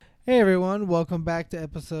Hey everyone, welcome back to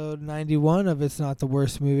episode 91 of It's Not the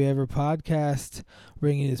Worst Movie Ever podcast,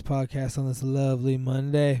 bringing you this podcast on this lovely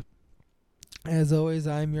Monday. As always,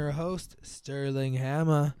 I'm your host, Sterling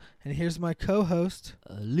Hammer, and here's my co-host.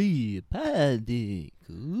 Lee Paddock.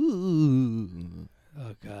 Ooh.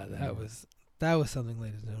 Oh god, that was something,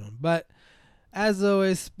 ladies and gentlemen. But as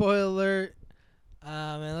always, spoiler alert,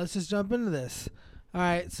 and let's just jump into this. All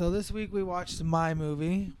right, so this week we watched my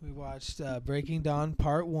movie. We watched Breaking Dawn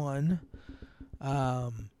Part 1.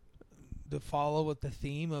 To follow with the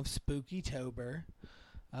theme of Spooky-tober.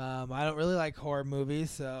 I don't really like horror movies,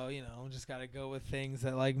 so, just got to go with things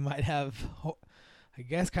that might have, I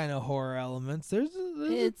guess, kind of horror elements. There's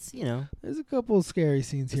a couple of scary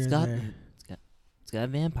scenes here and there. It's got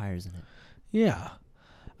vampires in it. Yeah.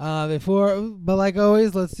 But like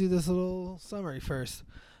always, let's do this little summary first.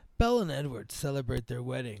 Belle and Edward celebrate their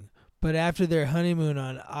wedding, but after their honeymoon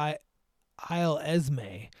on Isle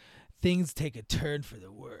Esme, things take a turn for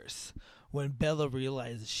the worse when Bella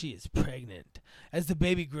realizes she is pregnant. As the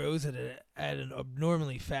baby grows at an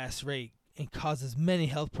abnormally fast rate and causes many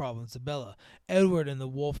health problems to Bella, Edward and the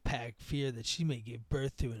wolf pack fear that she may give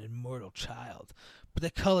birth to an immortal child. But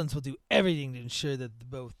the Cullens will do everything to ensure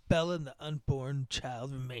that both Bella and the unborn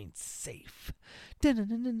child remain safe.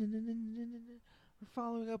 We're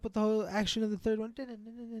following up with the whole action of the third one.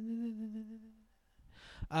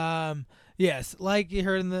 Yes, like you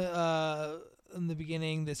heard in the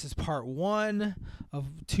beginning, this is part 1 of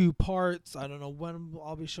 2 parts. I don't know when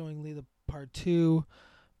I'll be showing Lee the part 2,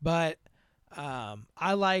 but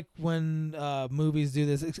I like when movies do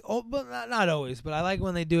this. But not always, but I like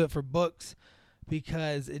when they do it for books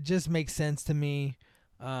because it just makes sense to me.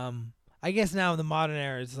 I guess now in the modern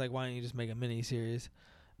era, it's like, why don't you just make a mini series?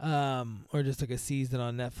 Or just like a season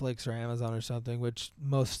on Netflix or Amazon or something, which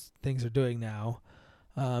most things are doing now.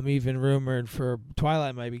 Even rumored for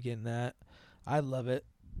Twilight might be getting that. I love it.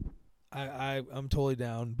 I'm totally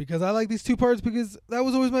down because I like these 2 parts because that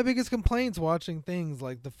was always my biggest complaints watching things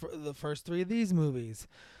like the first 3 of these movies,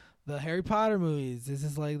 the Harry Potter movies. It's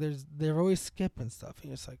just like they're always skipping stuff. And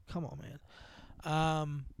you're just like, come on,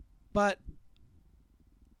 man. But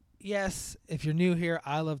yes, if you're new here,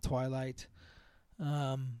 I love Twilight.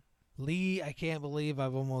 Lee, I can't believe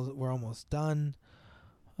we're almost done.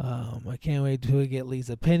 I can't wait to get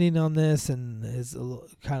Lee's opinion on this and his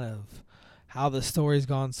kind of how the story's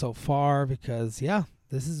gone so far because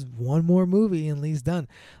this is one more movie and Lee's done.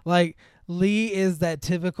 Like, Lee is that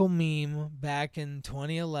typical meme back in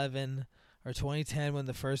 2011 or 2010 when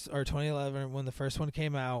the first one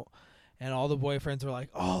came out and all the boyfriends were like,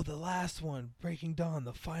 "Oh, the last one, Breaking Dawn,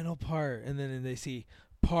 the final part." And then they see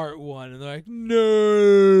part 1 and they're like, no,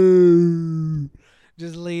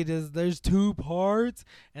 just there's 2 parts.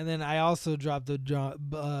 And then I also dropped the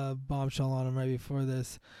bombshell on him right before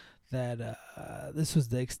this that this was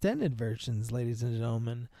the extended versions, ladies and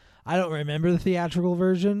gentlemen. I don't remember the theatrical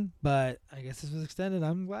version, but I guess this was extended.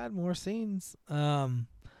 I'm glad, more scenes. But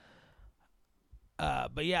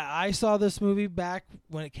yeah, I saw this movie back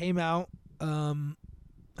when it came out. I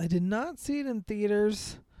did not see it in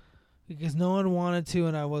theaters because no one wanted to,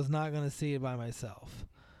 and I was not going to see it by myself.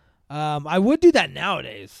 I would do that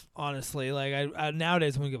nowadays, honestly. Like, I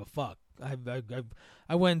nowadays wouldn't give a fuck. I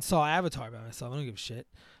went and saw Avatar by myself. I don't give a shit.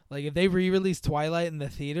 Like, if they re-release Twilight in the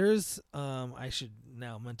theaters, I should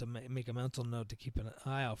now make a mental note to keep an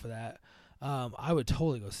eye out for that. I would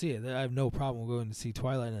totally go see it. I have no problem going to see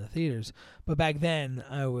Twilight in the theaters. But back then,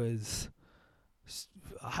 I was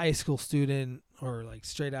a high school student or, like,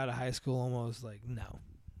 straight out of high school almost. Like, no.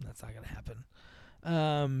 That's not going to happen.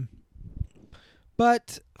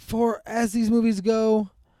 But as these movies go,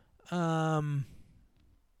 I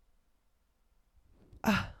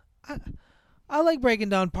like Breaking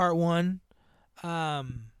Dawn Part 1. I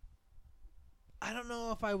don't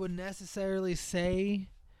know if I would necessarily say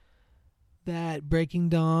that Breaking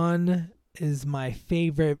Dawn is my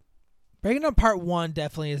favorite. Breaking Dawn Part 1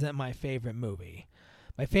 definitely isn't my favorite movie.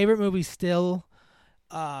 My favorite movie still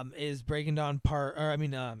is Breaking Dawn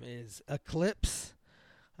is Eclipse.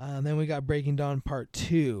 Then we got Breaking Dawn Part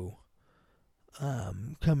 2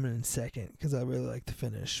 coming in second because I really like the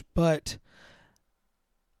finish. But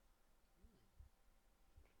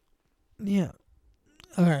yeah,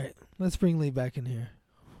 all right, let's bring Lee back in here.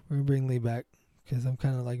 We're gonna bring Lee back because I'm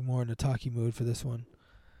kind of like more in a talky mood for this one.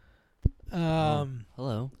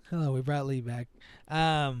 Hello. We brought Lee back.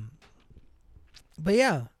 But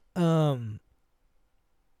yeah,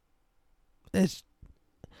 it's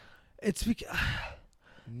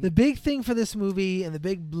the big thing for this movie and the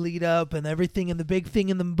big bleed up and everything and the big thing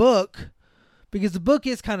in the book, because the book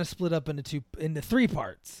is kind of split up into 3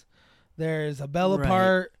 parts. There's a Bella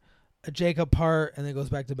part, a Jacob part, and then it goes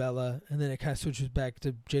back to Bella, and then it kind of switches back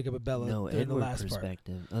to Jacob and Bella No, in the Edward last part.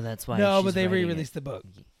 perspective. Oh, that's why. No, she's but they writing re-released it. the book,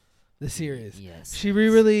 the series. Yes. She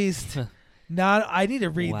re-released. I need to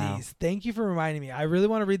read Wow. these. Thank you for reminding me. I really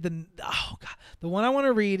want to read the one I want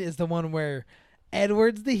to read is the one where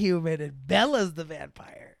Edward's the human and Bella's the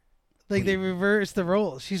vampire. Like they reverse the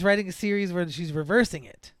roles. She's writing a series where she's reversing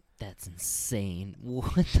it. That's insane.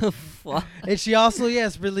 What the fuck? And she also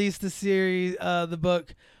released the series, the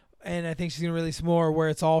book, and I think she's gonna release more where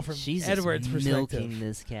it's all from She's Edward's just perspective. milking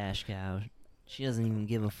this cash cow. She doesn't even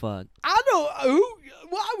give a fuck. I don't.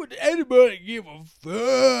 Why would anybody give a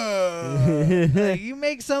fuck? Like, you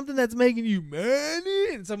make something that's making you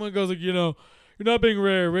money, and someone goes like, you're not being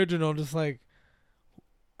very original. Just like,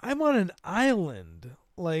 I'm on an island.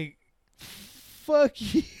 Like, fuck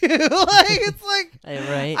you. Like it's like.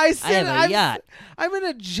 Right? I said have a yacht. I'm in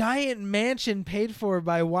a giant mansion paid for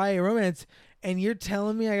by YA Romance, and you're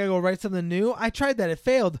telling me I gotta go write something new? I tried that, it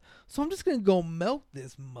failed, so I'm just gonna go milk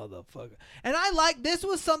this motherfucker. And this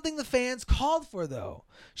was something the fans called for, though.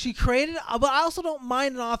 She created, but I also don't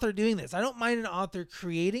mind an author doing this. I don't mind an author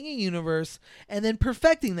creating a universe and then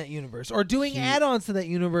perfecting that universe, or doing add-ons to that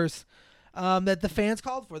universe. That the fans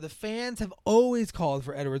called for. The fans have always called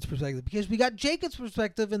for Edward's perspective because we got Jacob's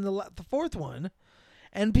perspective in the fourth one,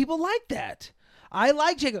 and people like that. I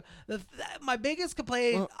like Jacob. My biggest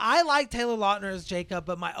complaint. I like Taylor Lautner as Jacob,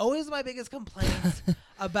 but my biggest complaint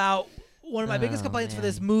about one of my biggest complaints for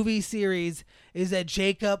this movie series is that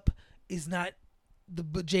Jacob is not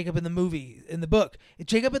the Jacob in the movie in the book.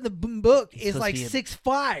 Jacob in the book is like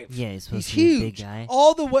 6'5". Yeah, he's supposed He's to be huge. a big guy.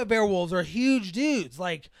 All the werewolves are huge dudes,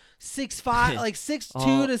 like 6'5", like 6'2"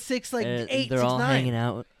 to 6'8". They're all 6'9". hanging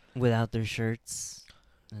out without their shirts.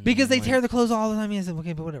 Because they tear the clothes all the time. Yes,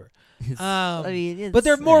 okay, but whatever. But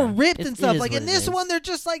they're more ripped and stuff. Like in this one, they're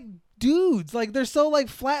just like dudes. Like they're so like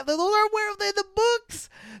flat. Those are where they the books.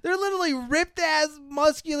 They're literally ripped ass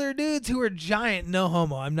muscular dudes who are giant. No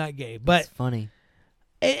homo. I'm not gay, but it's funny.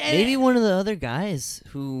 And Maybe one of the other guys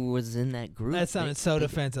who was in that group. that sounded so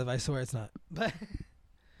defensive. I swear it's not. But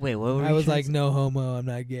wait, what were I you was trying like, to say? no homo. I'm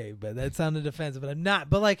not gay, but that sounded defensive. But I'm not.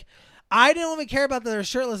 But like, I didn't even care about that they're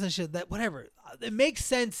shirtless and shit. That whatever. It makes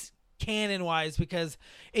sense canon wise because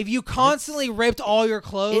if you constantly ripped all your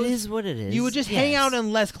clothes, It is what it is. you would just hang out yes.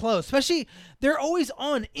 in less clothes. Especially, they're always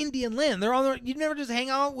on Indian land. They're on. You never just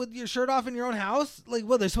hang out with your shirt off in your own house. Like,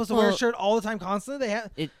 what? They're supposed to wear a shirt all the time, constantly. They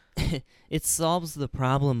have. It solves the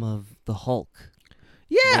problem of the Hulk.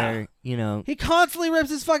 Yeah. Where, He constantly rips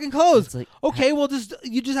his fucking clothes. it's like, Okay, well,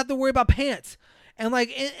 you just have to worry about pants. And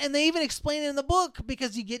like, and they even explain it in the book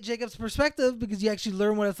because you get Jacob's perspective because you actually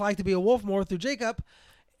learn what it's like to be a wolf more through Jacob.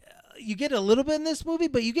 You get a little bit in this movie,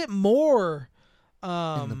 but you get more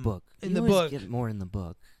in the book. In You the always book, get more in the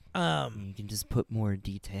book. You can just put more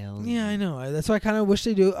details. yeah, I know. That's why I kind of wish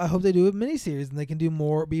they do. I hope they do a miniseries and they can do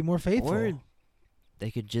more, be more faithful. Or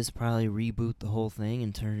they could just probably reboot the whole thing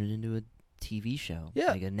and turn it into a TV show. Yeah.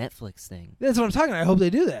 Like a Netflix thing. That's what I'm talking about. I hope they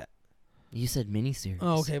do that. You said miniseries.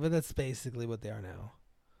 Oh, okay, but that's basically what they are now.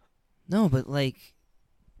 No, but like,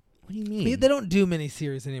 what do you mean? They don't do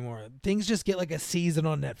miniseries anymore. Things just get like a season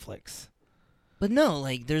on Netflix. But no,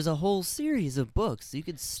 like, there's a whole series of books. You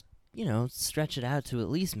could, stretch it out to at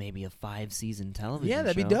least maybe a 5-season television Yeah,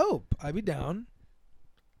 that'd show. be dope. I'd be down.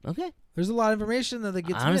 Okay. There's a lot of information that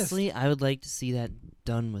gets Honestly, missed. I would like to see that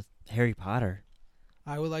done with Harry Potter.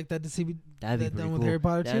 I would like that to see That'd be that pretty done cool. with Harry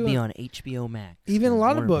Potter That'd too. be on HBO Max. Even a 'cause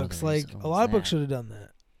lot of Warner books, Brothers like a owns lot of books that. should have done that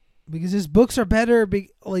because his books are better,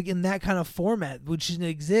 like in that kind of format, which didn't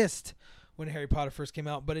exist when Harry Potter first came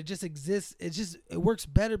out. But it just exists. It works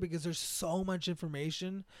better because there's so much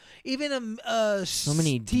information. Even So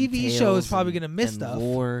many TV show details is probably and- gonna miss and stuff.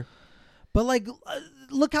 lore. But like,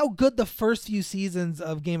 look how good the first few seasons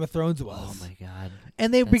of Game of Thrones was. Oh my god!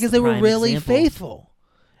 And they That's because the they were prime really example. faithful,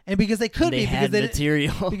 and because they could They be had because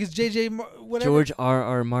material. because JJ whatever George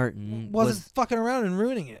R.R. Martin wasn't fucking around and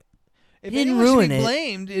ruining it. If He didn't anyone should ruin be it.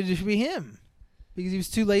 blamed, it should be him because he was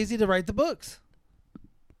too lazy to write the books.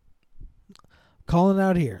 Calling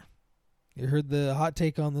out here, you heard the hot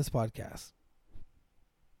take on this podcast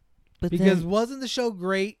but because then, wasn't the show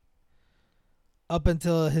great up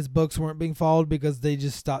until his books weren't being followed because they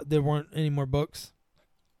just stopped. There weren't any more books.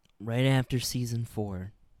 right after season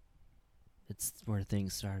 4, it's where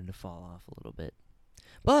things started to fall off a little bit.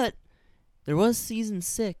 But there was season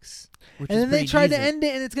 6, which And is then they pretty tried to decent. end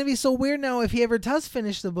it, and it's gonna be so weird now if he ever does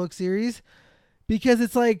finish the book series, because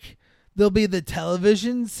it's like there'll be the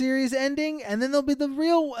television series ending, and then there'll be the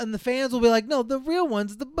real, and the fans will be like, no, the real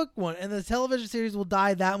one's the book one, and the television series will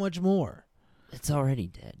die that much more. It's already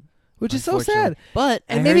dead. which is so unfortunately. sad. But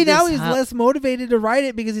And I maybe heard now this he's less motivated to write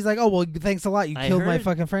it because he's like, oh well, thanks a lot, you I killed my heard,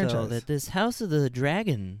 fucking though, franchise. that this House of the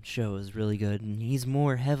Dragon show is really good, and he's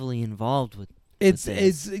more heavily involved with It's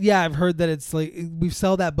this. yeah, I've heard that it's like we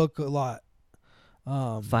sell that book a lot.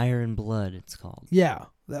 Fire and Blood, it's called. Yeah,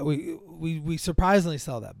 that we surprisingly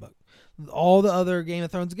sell that book. All the other Game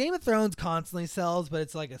of Thrones constantly sells, but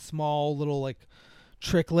it's like a small little like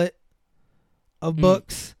tricklet of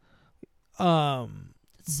books.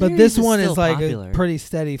 But this one is like popular. a pretty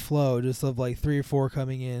steady flow, just of like 3 or 4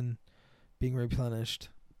 coming in, being replenished.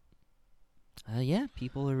 Yeah,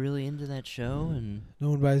 people are really into that show, and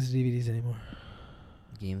No one buys DVDs anymore.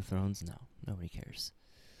 Game of Thrones, no. Nobody cares.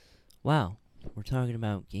 Wow. We're talking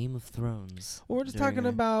about Game of Thrones. Well, we're just during talking a-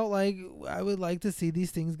 about like I would like to see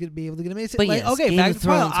these things be able to get amazing. But like, yes, okay, Game back of to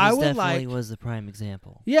Twilight. Thrones I was would definitely like was the prime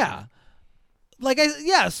example. Yeah.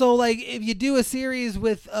 So like if you do a series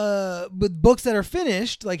with books that are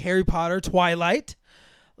finished, like Harry Potter, Twilight,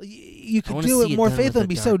 you could wanna do see it it more done with faithful the and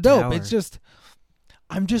be so Dark dope. Tower. It's just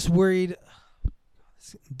I'm just worried.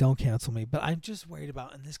 Don't cancel me, but I'm just worried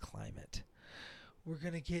about in this climate. We're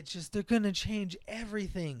gonna they're gonna change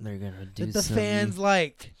everything They're gonna do that the some, fans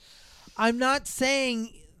like. I'm not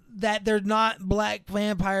saying that they're not black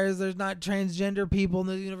vampires, there's not transgender people in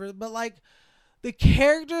the universe, but like the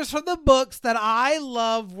characters from the books that I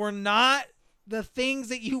love were not the things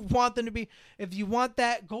that you want them to be. If you want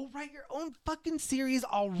that, go write your own fucking series.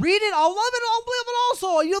 I'll read it. I'll love it. I'll live it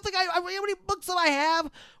also. You don't think how many books that I have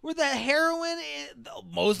where the heroine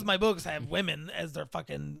most of my books have women as their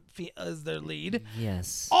fucking as their lead.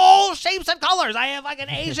 Yes. All shapes and colors. I have fucking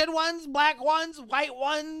Asian ones, black ones, white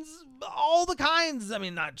ones, all the kinds. I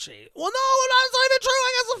mean, not shade. Well, no, that's not even true.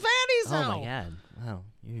 I got some fannies now. Oh my god. Wow.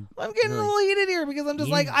 You're I'm getting really- a little heated here because I'm just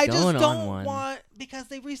You're like, I just going on don't one. want, because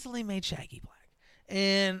they recently made Shaggy Black.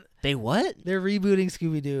 And They what? they're rebooting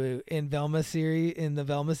Scooby-Doo in the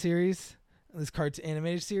Velma series, this cartoon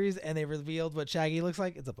animated series, and they revealed what Shaggy looks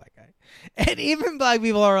like. It's a black guy. And even black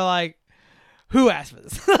people are like, who asked for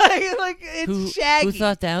this? like it's Shaggy. Who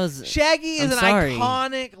thought that was Shaggy is I'm an sorry.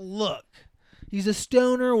 iconic look. He's a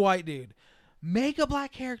stoner white dude. Make a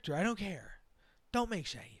black character. I don't care. Don't make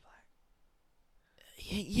Shaggy black.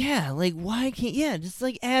 Yeah, like why can't just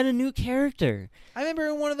like add a new character. I remember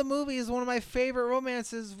in one of the movies, one of my favorite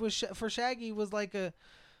romances was for Shaggy was like a.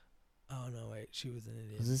 Oh no! Wait, she was an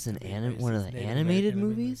idiot. Was this an That'd be one of racist. the Native animated American,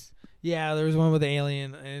 movies? Yeah, there was one with the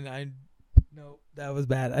alien, and no, that was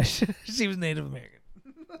bad. She was Native American.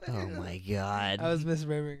 Oh my god. I was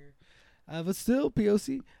misremembering her. But still,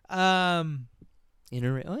 POC.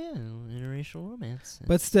 Interracial romance.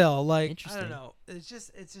 But still, like I Interesting. don't know. It's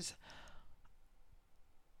just.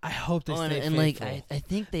 I hope they stay and like faithful. I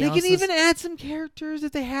think They can even add some characters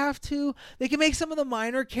if they have to. They can make some of the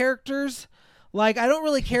minor characters. Like I don't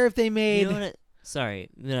really care if they made. You know what sorry,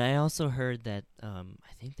 but I also heard that I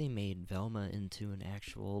think they made Velma into an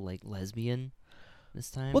actual like lesbian this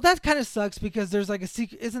time. Well, that kind of sucks because there's like a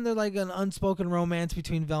secret. Isn't there like an unspoken romance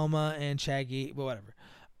between Velma and Shaggy? But whatever.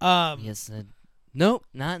 yes. Nope,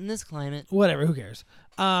 not in this climate. Whatever. Who cares?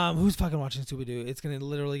 Who's fucking watching Scooby Doo? It's gonna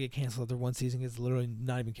literally get canceled after one season. It's literally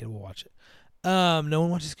not even kid will watch it. No one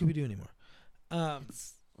watches Scooby Doo anymore.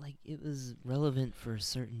 It's like it was relevant for a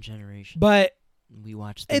certain generation. But we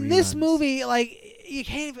watched the in this reruns. movie, like you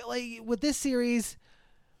can't even like with this series.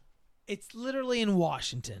 It's literally in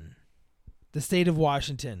Washington, the state of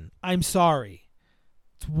Washington. I'm sorry,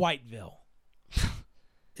 it's Whiteville.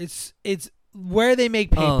 it's where they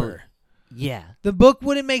make paper. Yeah. The book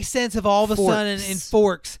wouldn't make sense if all of a sudden in Forks.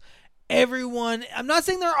 Forks, everyone. I'm not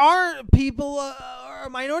saying there aren't people or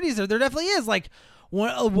minorities there. There definitely is. Like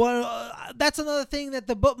that's another thing that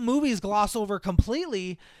the book movies gloss over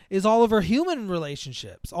completely is all of her human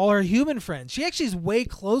relationships, all her human friends. She actually is way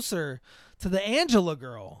closer to the Angela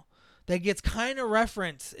girl that gets kind of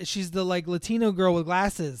referenced. She's the like Latino girl with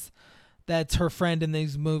glasses. That's her friend in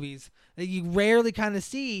these movies that you rarely kind of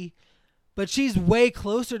see. But she's way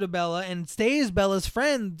closer to Bella and stays Bella's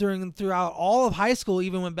friend throughout all of high school,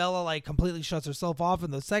 even when Bella like completely shuts herself off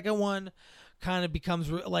in the second one, kind of becomes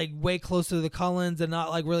like way closer to the Cullens and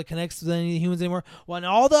not like really connects with any humans anymore. When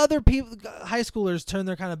all the other people, high schoolers, turn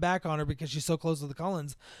their kind of back on her because she's so close to the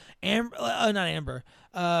Cullens.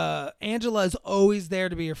 Angela is always there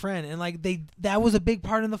to be her friend, and like that was a big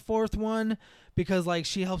part in the fourth one. Because like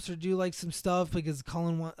she helps her do like some stuff because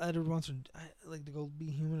Edward wants her like to go be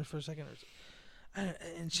human for a second,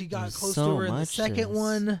 and she got There's close so to her in the much to second this.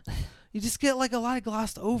 one. You just get like a lot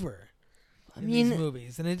glossed over. I in mean, these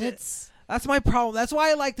movies, and that's my problem. That's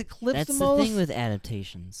why I like the clips that's the the most. thing with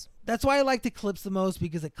adaptations. That's why I like the clips the most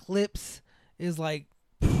because Eclipse is like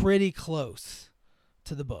pretty close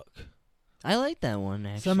to the book. I liked that one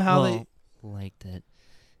actually. Somehow well, liked it.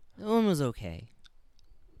 That one was okay.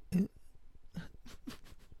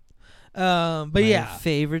 But My yeah,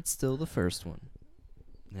 favorite's still the first one.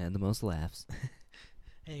 Had the most laughs.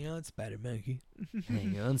 hang on, Spider Monkey.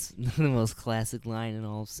 Hang on, it's the most classic line in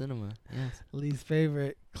all of cinema. Yes. Least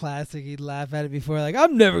favorite classic. He'd laugh at it before, like,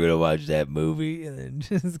 I'm never gonna watch that movie, and then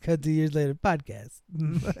just cut 2 years later, podcast.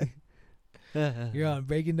 You're on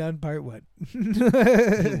Breaking Down Part 1.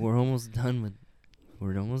 We're almost done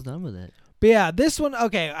with it. But yeah, this one.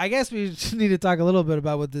 Okay, I guess we just need to talk a little bit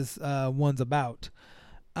about what this one's about.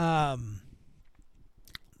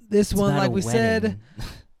 This It's one, about like a we said. wedding.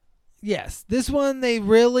 Yes, this one they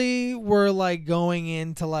really were like going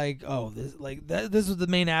into like, oh, this like this was the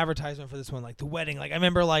main advertisement for this one, like the wedding. Like I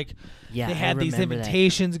remember like Yeah, they I had these remember that.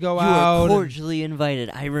 invitations go You out. were and cordially invited.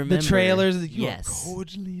 I remember the trailers. You yes. are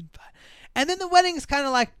cordially invited. And then the wedding's kind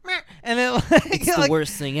of like, meh, and then like, It's like, the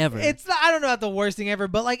worst thing ever. It's not. I don't know about the worst thing ever,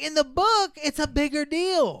 but like in the book, it's a bigger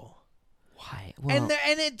deal. Why? Well,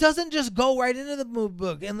 And it doesn't just go right into the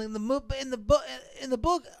book. And in the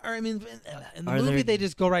book, or I mean, in the movie, they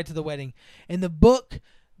just go right to the wedding. In the book,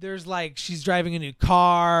 there's like she's driving a new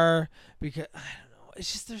car because I don't know.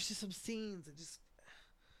 It's just there's just some scenes that just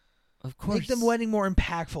of course. make the wedding more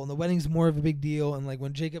impactful. And the wedding's more of a big deal. And like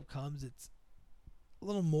when Jacob comes, it's a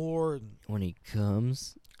little more. And When he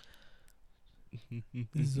comes.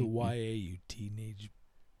 this is a YA, you teenage.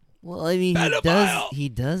 Well, I mean, Pedophile! he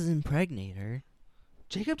does impregnate her.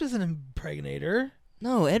 Jacob doesn't impregnate her.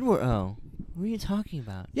 No, Edward. Oh, what are you talking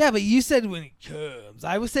about? Yeah, but you said when he comes.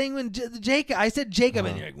 I was saying when Jacob. I said Jacob,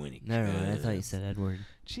 and Oh, you're like when he Never comes. mind. I thought you said Edward.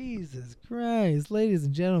 Jesus Christ, ladies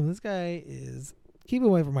and gentlemen, this guy is keep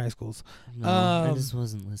away from high schools. No, I Um, just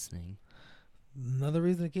wasn't listening. Another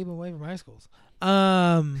reason to keep away from high schools.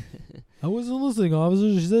 I wasn't listening,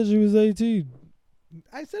 officer. She said she was 18.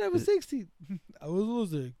 I said I was 16. I wasn't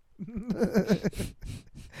listening.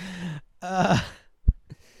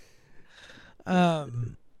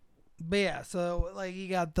 But yeah, so like you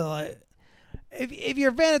got the like, if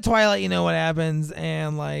you're a fan of Twilight, you know what happens,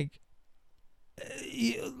 and like,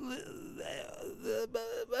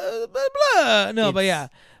 but yeah,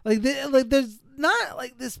 like there's not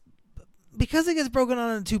like this because it gets broken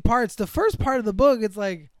on in two parts. The first part of the book, it's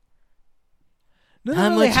like. How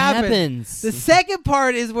really much happens. happens? The second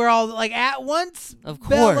part is where all like at once Of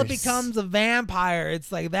Bella course. becomes a vampire.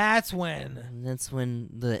 It's like that's when And that's when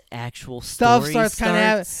the actual stuff story starts kind of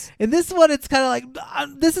happening. And this one, it's kind of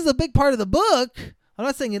like this is a big part of the book. I'm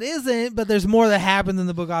not saying it isn't, but there's more that happens in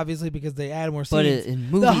the book, obviously, because they add more scenes. But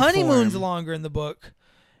in movie the honeymoon's form, longer in the book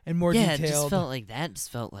and more yeah, it detailed. just felt like that.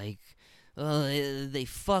 Just felt like they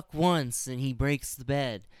fuck once and he breaks the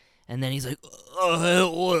bed. And then he's like, "Oh, I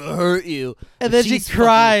don't want to hurt you." and then she she's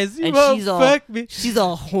cries. fucking- You and won't she's all- fuck me. She's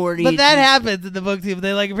all horny. But that She's- happens in the book too.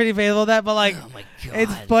 They're like pretty faithful to that. But like, Oh my god!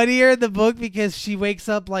 it's funnier in the book because she wakes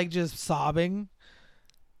up like just sobbing.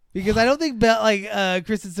 Because I don't think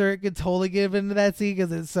Kristen Stewart could totally get into that scene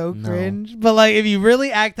because it's so No. cringe. But like if you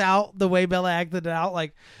really act out the way Bella acted it out,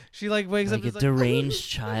 like she like wakes Like up a just deranged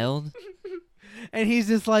child. and he's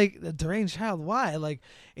just like a deranged child. Why? Like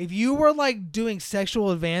if you were like doing sexual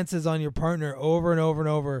advances on your partner over and over and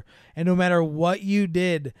over, and no matter what you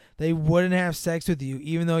did, they wouldn't have sex with you,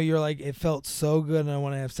 even though you're like it felt so good and I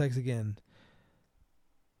want to have sex again.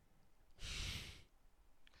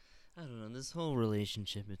 I don't know. This whole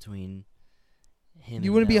relationship between him You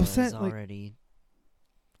and wouldn't be Bella upset, is like- already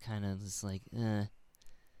kind of just like, I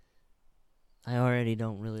already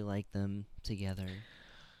don't really like them together.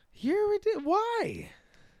 Here we did. Why?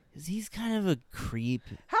 'Cause he's kind of a creep.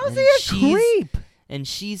 How is and he a she's- creep? And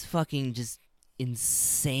she's fucking just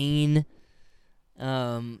insane.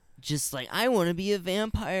 Just like, I want to be a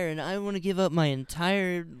vampire and I want to give up my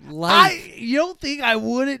entire life. You don't think I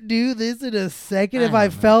wouldn't do this in a second if I I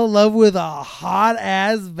don't know. fell in love with a hot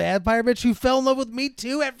ass vampire bitch who fell in love with me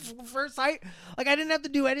too at first sight? Like I didn't have to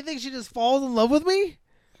do anything; she just falls in love with me.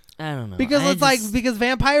 I don't know. Because I it's like just- because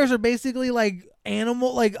vampires are basically like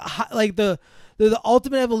animal, like they're the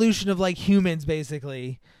ultimate evolution of like humans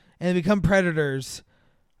basically, and they become predators,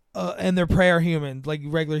 and their prey are humans, like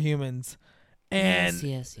regular humans, and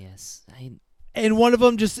yes. and one of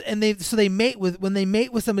them they mate with when they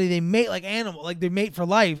mate with somebody they mate like animal, like they mate for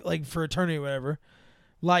life, like for eternity or whatever,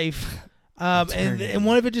 life, Eternity. and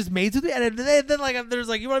one of it just mates with me, and then like there's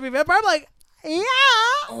like you want to be a vampire, I'm like yeah.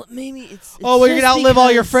 Oh, maybe it's Oh, well, you're just gonna outlive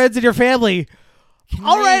all your because- friends and your family. Can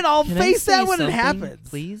All I- right, I'll can I face say that when it something, happens.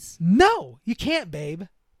 please. No, you can't, babe,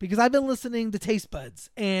 because I've been listening to Taste Buds,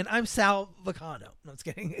 and I'm Sal Vacano. No, I'm just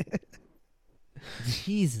kidding.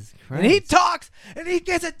 Jesus Christ. And he talks, and he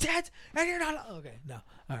gets intense, and you're not... Okay, no.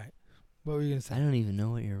 All right. What were you going to say? I don't even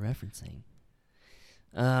know what you're referencing.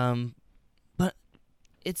 But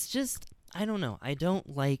it's just, I don't know. I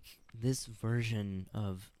don't like this version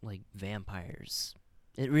of, like, vampires.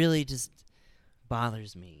 It really just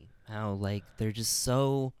bothers me how, like, they're just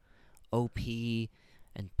so OP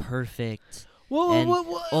and perfect. Well, and,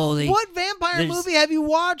 what vampire movie have you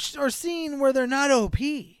watched or seen where they're not OP?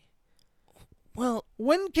 Well,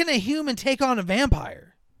 when can a human take on a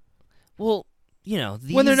vampire? Well, you know,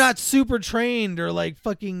 when they're not super trained or like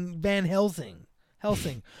fucking Van Helsing,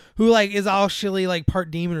 who like is actually like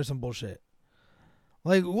part demon or some bullshit.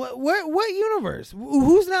 Like what universe?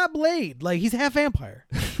 Who's not Blade? Like he's half vampire.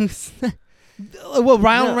 Well,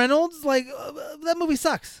 Ryan Reynolds, like that movie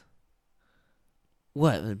sucks.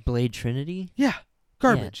 What, Blade Trinity? Yeah,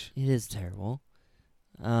 garbage. Yeah, it is terrible.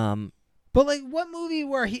 But like, what movie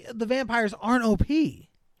where the vampires aren't OP?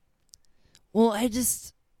 Well, I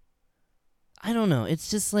don't know. It's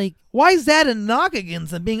just like, why is that a knock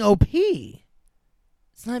against them being OP?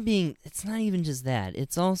 It's not even just that.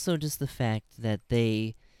 It's also just the fact that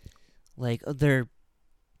they're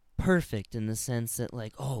perfect in the sense that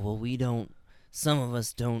like, oh, well, some of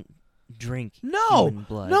us don't drink human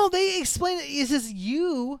blood. No, they explain it. It's just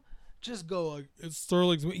you just go like, it's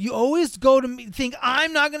Sterling's movie. You always go to me, think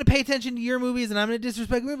I'm not going to pay attention to your movies and I'm going to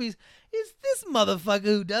disrespect movies. It's this motherfucker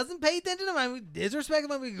who doesn't pay attention to my movie, disrespect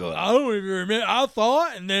my movie. Go, I don't even remember. I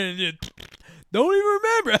thought, and then it don't even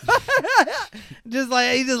remember. Just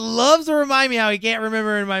like he just loves to remind me how he can't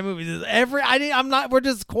remember in my movies. We're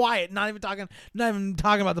just quiet, not even talking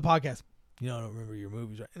about the podcast. You know, I don't remember your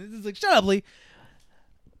movies, right? And it's just like, shut up, Lee.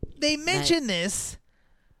 They mention this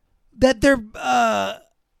that they're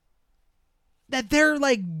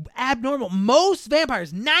like abnormal. Most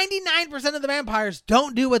vampires, 99% of the vampires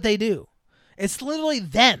don't do what they do. It's literally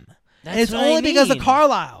them. And it's only because of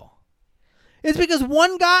Carlisle. It's because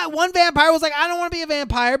one vampire was like, I don't want to be a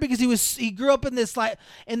vampire because he grew up in this like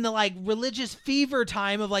in the like religious fever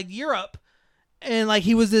time of like Europe. And like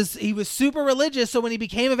he was super religious, so when he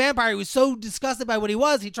became a vampire, he was so disgusted by what he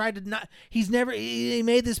was. He tried to not. He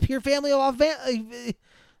made this pure family off being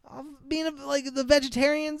like the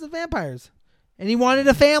vegetarians of vampires, and he wanted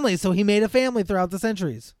a family, so he made a family throughout the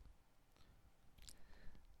centuries.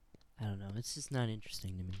 I don't know. It's just not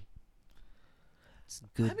interesting to me. It's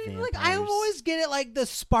good. I mean, vampires. Like I always get it, like the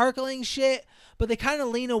sparkling shit. But they kind of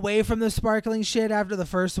lean away from the sparkling shit after the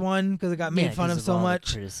first one because it got made fun of so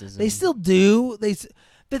much. They still do.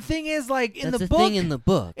 The thing is, like in the book,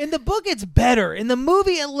 it's better. In the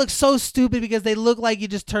movie, it looks so stupid because they look like you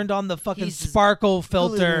just turned on the fucking sparkle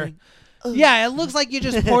filter. Yeah, it looks like you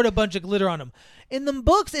just poured a bunch of glitter on him. In the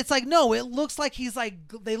books, it's like no, it looks like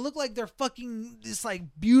they look like they're fucking this like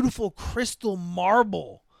beautiful crystal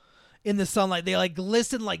marble in the sunlight. They like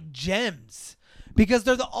glisten like gems. Because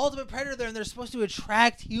they're the ultimate predator and they're supposed to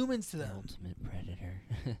attract humans to them. Ultimate predator.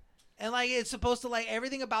 And like it's supposed to like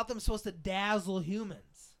everything about them is supposed to dazzle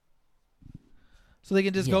humans. So they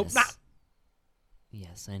can just go, nah.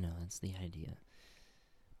 Yes, I know. That's the idea.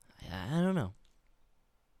 I don't know.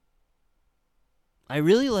 I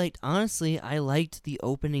liked the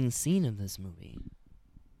opening scene of this movie.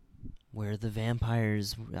 Where the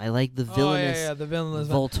vampires, I like the villainous, the villainous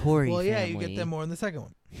Volturi Well, yeah, family. you get them more in the second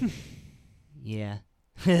one. Yeah.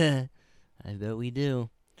 I bet we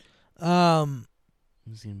do. It's gonna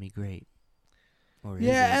be great. Or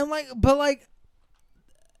yeah, and like, but like,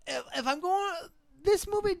 if I'm going, this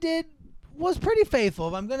movie was pretty faithful.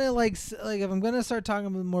 If I'm gonna if I'm gonna start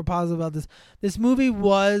talking more positive about this movie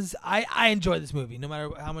was I enjoyed this movie. No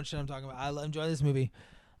matter how much shit I'm talking about, I enjoy this movie.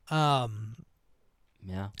 Yeah,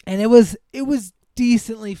 and it was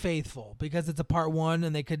decently faithful because it's a part one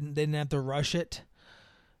and they didn't have to rush it.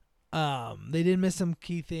 They did miss some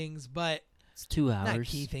key things, but it's 2 hours. Not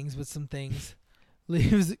key things, but some things.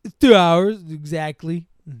 It's 2 hours exactly.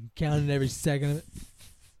 Counting every second of it.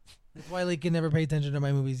 That's why Lee can never pay attention to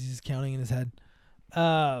my movies. He's just counting in his head.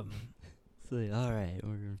 So, all right,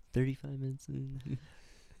 we're 35 minutes in.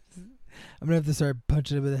 I'm gonna have to start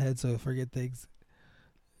punching him in the head so I forget things.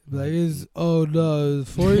 Like, it's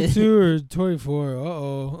 42 or 24.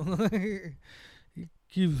 Uh-oh. He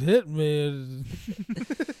keeps hitting me.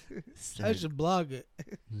 I should blog it.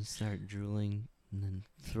 Start drooling and then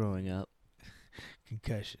throwing up.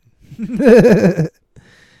 Concussion.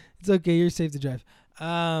 It's okay. You're safe to drive.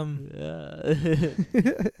 I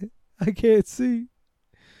can't see.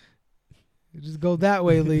 You just go that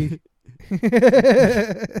way, Lee.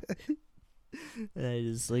 And I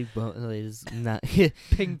just like, I just not.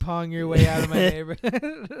 Ping pong your way out of my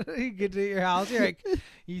neighborhood. You get to your house, you're like,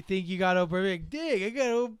 you think you got home perfect. Dang, I got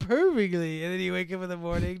home perfectly. And then you wake up in the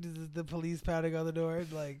morning, just the police pounding on the door,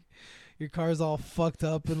 and like your car's all fucked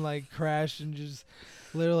up and like crashed and just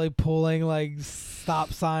literally pulling like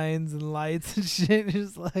stop signs and lights and shit.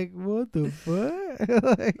 Just like, what the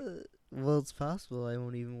fuck? Like, Well, it's possible I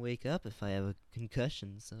won't even wake up if I have a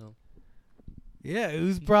concussion. So. yeah,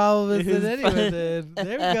 whose problem is it Whose anyway? pro- Then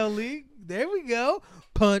there we go, Lee. There we go.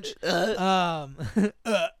 Punch.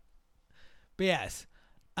 But yes,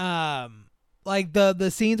 like the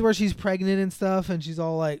scenes where she's pregnant and stuff, and she's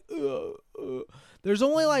all like, there's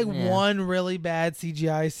only like one really bad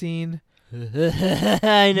CGI scene.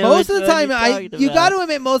 I know. Most of which the one time, you're you talking got about. to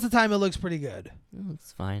admit, most of the time it looks pretty good. Oh,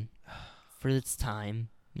 it's fine for its time.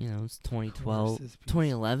 You know, it's 2012, Where's this piece?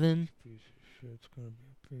 2011. Piece of shit. It's gonna be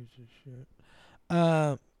a piece of shit.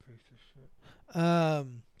 Piece of shit.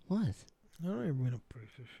 What? I don't even mean a piece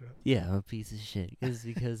of shit. Yeah, a piece of shit.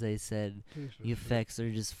 Because I said Piece of the shit. effects are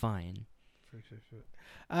just fine. Piece of shit.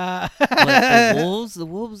 What, the wolves? The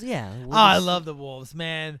wolves, yeah. The wolves. Oh, I love the wolves,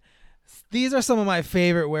 man. These are some of my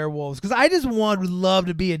favorite werewolves because I just would love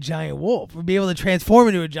to be a giant wolf or be able to transform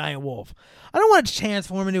into a giant wolf. I don't want to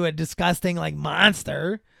transform into a disgusting like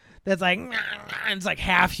monster that's like it's like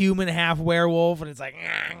half human, half werewolf, and it's like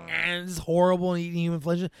it's horrible and eating human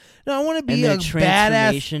flesh. No, I want to be And a the badass.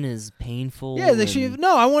 transformation is painful. Yeah, and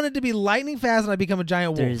no, I want it to be lightning fast and I become a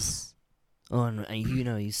giant wolf. there's, and you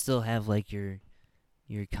know, you still have like your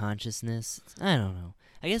consciousness. I don't know.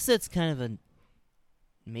 I guess that's kind of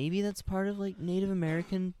maybe that's part of like Native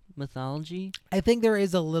American mythology, I think there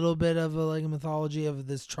is a little bit of a mythology of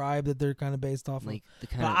this tribe that they're kind of based off like of. the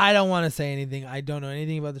kind But of. I don't want to say anything. I don't know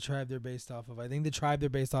anything about the tribe they're based off of. I think the tribe they're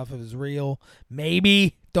based off of is real.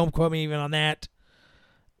 Maybe. Don't quote me even on that.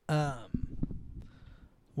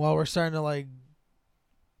 While we're starting to like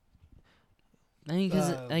I mean, because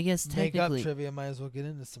I guess make up technically, trivia, might as well get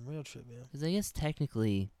into some real trivia. because I guess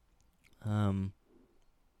technically,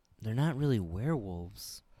 they're not really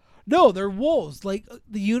werewolves. No, they're wolves. Like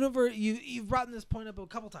the universe, you've brought this point up a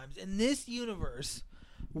couple times. In this universe,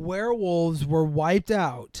 werewolves were wiped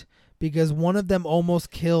out because one of them almost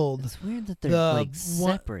killed. It's weird that they're The like one-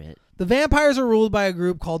 separate. The vampires are ruled by a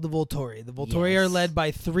group called the Volturi. The Volturi are Yes. led by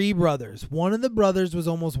 3 brothers. One of the brothers was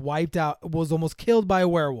almost wiped out, was almost killed by a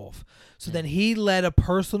werewolf. So Yeah. then he led a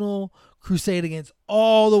personal crusade against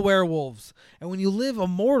all the werewolves. And when you live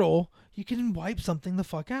immortal, you can wipe something the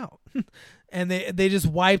fuck out. And they just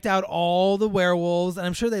wiped out all the werewolves. And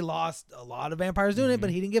I'm sure they lost a lot of vampires doing it, but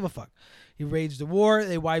he didn't give a fuck. He waged a war.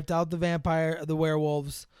 They wiped out the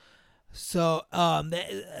werewolves. So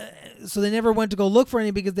they never went to go look for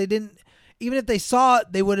any because they didn't. Even if they saw it,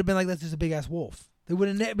 they would have been like, "That's just a big ass wolf." They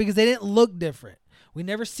wouldn't because they didn't look different. We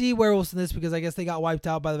never see werewolves in this because I guess they got wiped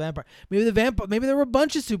out by the vampire. Maybe there were a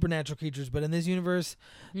bunch of supernatural creatures, but in this universe,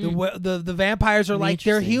 the vampires are like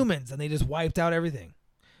they're Interesting. humans and they just wiped out everything.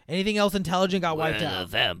 Anything else intelligent got wiped The out.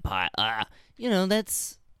 vampire. You know,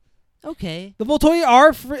 that's okay. The Volturi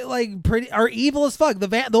are are evil as fuck.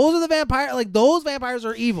 Those are the vampire. Like those vampires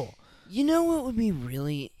are evil. You know what would be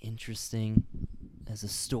really interesting as a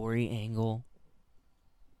story angle?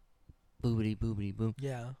 Boobity boobity boom.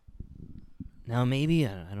 Yeah. Now maybe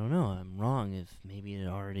I don't know. I'm wrong if maybe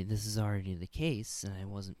this is already the case and I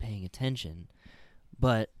wasn't paying attention,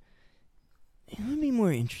 but it would be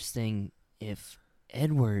more interesting if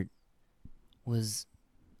Edward was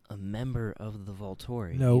a member of the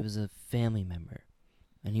Volturi. Nope. He was a family member,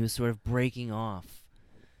 and he was sort of breaking off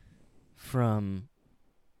from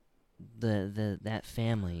that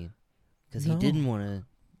family because he No. didn't want to.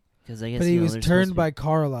 Because I guess But he was they're supposed turned to- by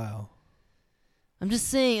Carlisle. I'm just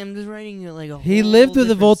saying. I'm just writing like a. He whole lived with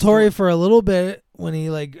the different story. Volturi for a little bit when he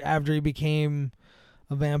after he became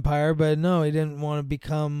a vampire, but no, he didn't want to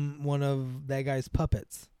become one of that guy's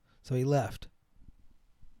puppets, so he left.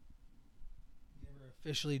 He never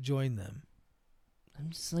officially joined them.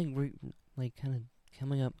 I'm just like kind of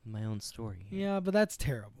coming up with my own story. here. Yeah, but that's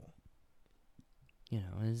terrible. You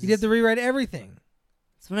know, it's You'd have to rewrite everything.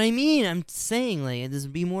 that's what I mean. I'm saying like this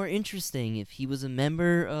would be more interesting if he was a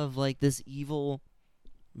member of like this evil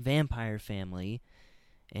vampire family,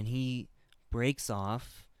 and he breaks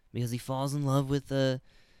off because he falls in love with a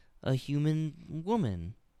human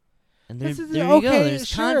woman. And there you go. There's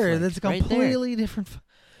sure. conflict That's a right there. completely different.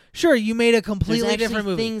 Sure, you made a There's completely actually different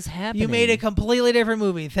movie. things happening. You made a completely different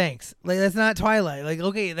movie. Thanks. Like that's not Twilight. Like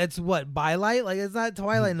okay, that's what Bylight. Like it's not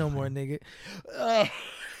Twilight no more, nigga.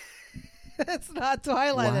 That's not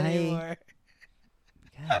Twilight Why? anymore.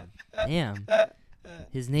 God damn.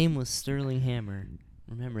 His name was Sterling Hammer.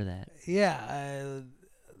 remember that. Yeah,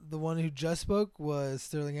 the one who just spoke was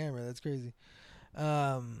Sterling Hammer. That's crazy.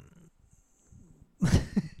 I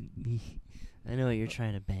know what you're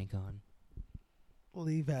trying to bank on.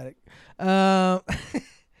 Lee Paddock.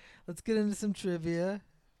 Let's get into some trivia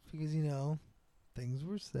because things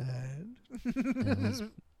were sad.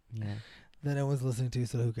 Yeah. That I was listening to,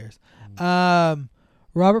 so who cares? Mm.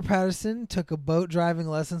 Robert Pattinson took a boat driving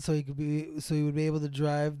lesson so he would be able to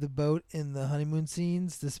drive the boat in the honeymoon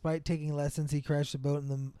scenes. Despite taking lessons, he crashed the boat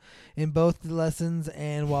in both the lessons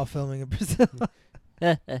and while filming in Brazil.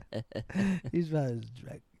 He's probably just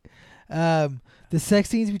wrecked. The sex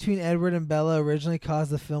scenes between Edward and Bella originally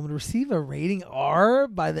caused the film to receive a rating R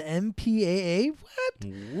by the MPAA. What?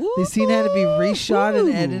 The scene had to be reshot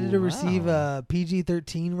and edited to receive a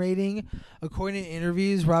PG-13 rating. According to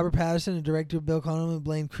interviews, Robert Pattinson and director Bill Condon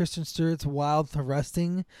blamed Kristen Stewart's wild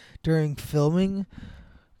thrusting during filming.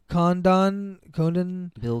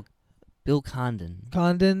 Bill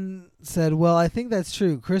Condon said, "Well, I think that's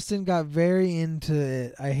true. Kristen got very into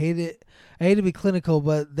it. I hate to be clinical,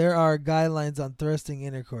 but there are guidelines on thrusting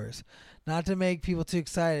intercourse. Not to make people too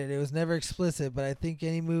excited. It was never explicit, but I think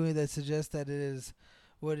any movie that suggests that it is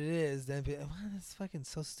what it is, then it's fucking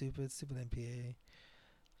so stupid. Stupid MPA.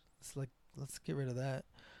 Let's get rid of that.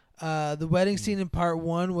 The wedding scene in part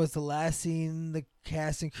 1 was the last scene the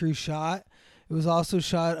cast and crew shot. It was also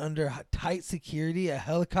shot under tight security. A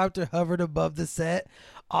helicopter hovered above the set.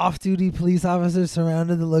 Off-duty police officers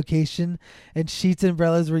surrounded the location, and sheets and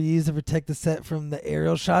umbrellas were used to protect the set from the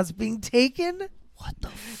aerial shots being taken. What the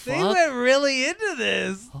fuck? They went really into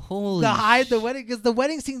this Holy to hide the wedding, because the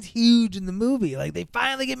wedding scene's huge in the movie. Like, they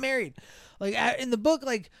finally get married. Like, in the book,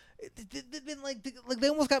 like, they've been like they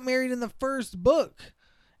almost got married in the first book,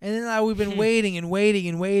 and then we've been waiting and waiting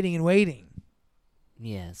and waiting and waiting.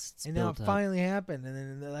 Yes, it's and now it built up. finally happened, and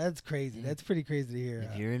then that's crazy. Yeah. That's pretty crazy to hear.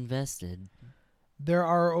 If you're invested. There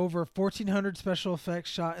are over 1,400 special effects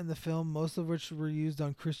shot in the film, most of which were used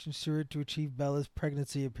on Kristen Stewart to achieve Bella's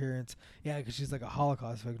pregnancy appearance. Yeah, because she's like a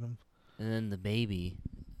Holocaust victim. And then the baby.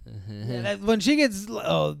 Yeah, when she gets,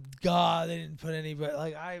 oh God, they didn't put any. But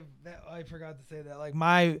like I forgot to say that. Like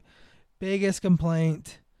my biggest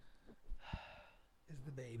complaint is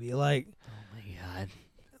the baby. Like, oh my God.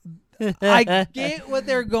 I get what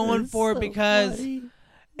they're going for, because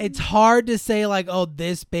it's hard to say like, oh,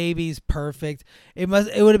 this baby's perfect. It would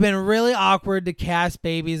have been really awkward to cast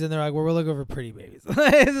babies and they're like, well, we're looking for pretty babies.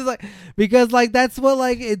 It's just like, because like that's what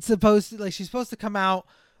like it's supposed to, like she's supposed to come out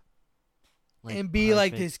Like, and be perfect.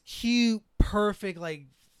 like this cute, perfect, like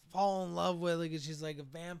fall in love with, like she's like a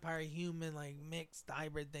vampire human, like mixed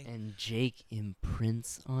hybrid thing. And Jake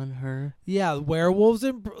imprints on her. Yeah, werewolves.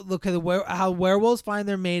 Look at how werewolves find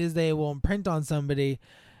their mate is they will imprint on somebody,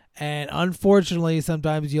 and unfortunately,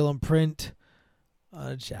 sometimes you'll imprint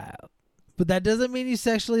on a child. But that doesn't mean you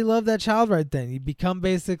sexually love that child right then. You become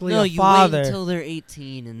basically a father. No, you wait until they're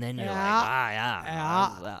 18, and then you're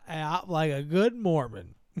yeah, like a good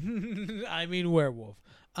Mormon. I mean werewolf.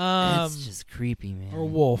 It's just creepy, man. Or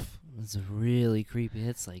wolf. It's really creepy.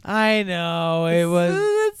 It's like I know it was.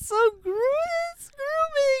 It's so it's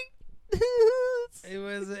grooming. It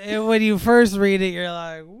was. When you first read it, you're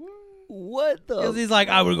like, what the? Because he's like,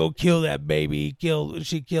 I would go kill that baby.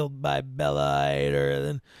 She killed my Bella. I ate her.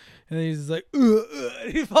 And then he's just like,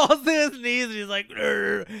 and he falls to his knees and he's like,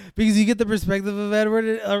 because you get the perspective of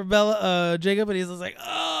Edward or Bella, Jacob, and he's just like,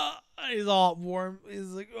 he's all warm.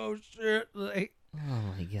 He's like, oh shit, like,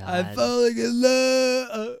 oh my God, I'm falling in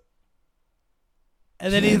love.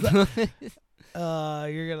 And then he's like,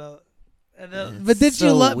 you're gonna. But did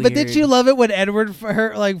you love? But did you love it when Edward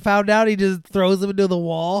found out? He just throws him into the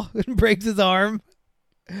wall and breaks his arm.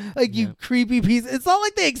 Like, you creepy piece. It's not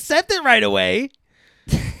like they accept it right away.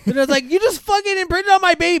 And it's like, you just fucking imprinted on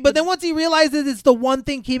my baby. But then once he realizes it's the one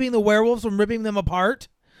thing keeping the werewolves from ripping them apart,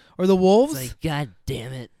 or the wolves, it's like, God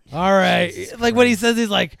damn it! All right, Jesus like Christ. when he says, he's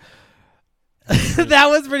like, that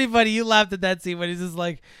was pretty funny. You laughed at that scene when he's just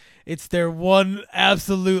like, it's their one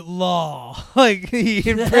absolute law. Like, he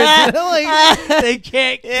imprints, like they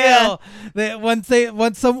can't kill. Once a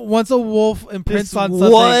wolf imprints on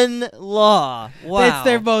something, one law. Wow, it's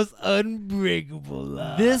their most unbreakable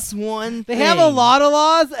law. This one. They have a lot of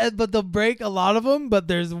laws, but they'll break a lot of them. But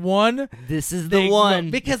there's one. This is big the one.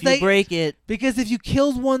 law. Because if you they break it. Because if you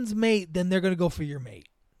kill one's mate, then they're gonna go for your mate.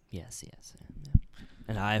 Yes.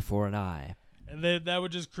 An eye for an eye. And then that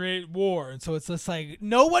would just create war. And so it's just like,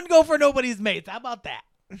 no one go for nobody's mates. How about that?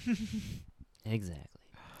 Exactly.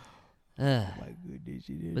 Oh my goodness,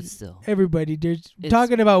 But still. Everybody, there's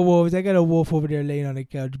talking about wolves. I got a wolf over there laying on the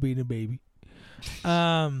couch being a baby.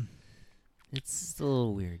 It's a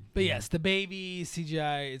little weird. But yes, the baby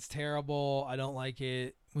CGI, it's terrible. I don't like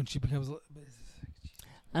it when she becomes.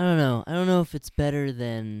 I don't know. I don't know if it's better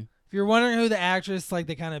than. If you're wondering who the actress like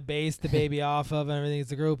they kind of based the baby off of and everything, it's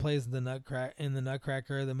the girl who plays the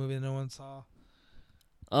Nutcracker, the movie that no one saw.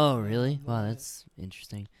 Oh, really? Wow, that's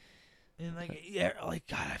interesting. And like, yeah, like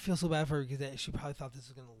God, I feel so bad for her because she probably thought this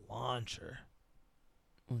was gonna launch her.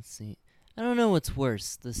 Let's see. I don't know what's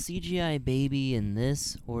worse, the CGI baby in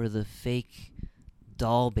this or the fake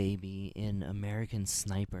doll baby in American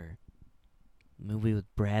Sniper, movie with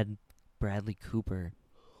Bradley Cooper.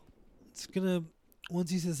 It's gonna once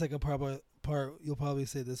you say the second part, you'll probably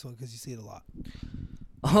say this one because you see it a lot.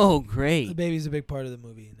 Oh, The great! baby's a big part of the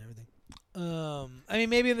movie and everything. I mean,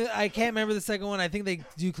 maybe I can't remember the second one. I think they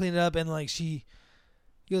do clean it up and like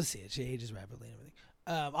you'll see it. She ages rapidly and everything.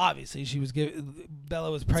 Obviously, Bella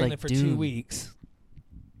was pregnant like for Dune. 2 weeks.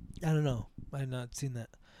 I don't know. I've not seen that.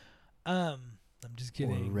 I'm just Or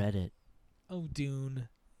kidding. Reddit. Oh, Dune,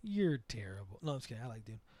 you're terrible. No, I'm just kidding. I like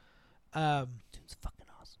Dune. Dude's fucking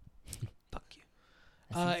awesome. Fuck you.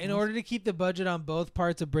 I think In it's order to keep the budget on both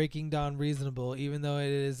parts of Breaking Dawn reasonable, even though it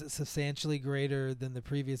is substantially greater than the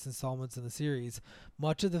previous installments in the series,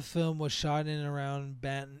 much of the film was shot in and around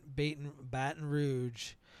Baton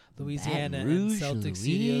Rouge, Louisiana, Baton Rouge, and Celtic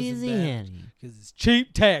Studios Louisiana. because it's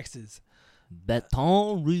cheap taxes.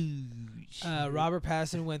 Baton Rouge. Robert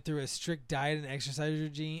Pattinson went through a strict diet and exercise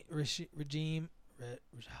regime. Oh my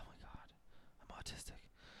God, I'm autistic.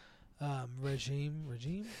 Regime.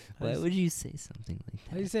 Why would you say something like that?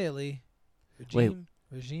 How do you say it, Lee? Wait.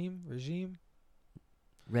 Regime. Resume.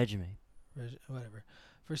 Whatever.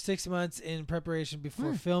 For 6 months in preparation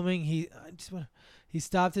before filming, he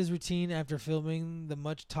stopped his routine after filming the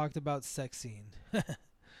much talked about sex scene.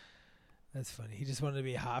 That's funny. He just wanted to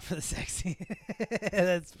be hot for the sex scene.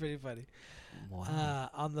 That's pretty funny. Wow.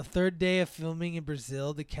 On the third day of filming in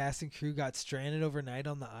Brazil, the cast and crew got stranded overnight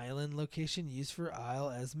on the island location used for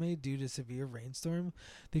Isle Esme due to severe rainstorm.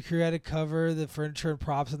 The crew had to cover the furniture and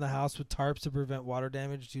props in the house with tarps to prevent water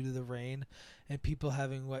damage due to the rain and people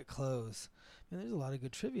having wet clothes. Man, there's a lot of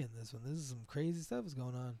good trivia in this one. This is some crazy stuff is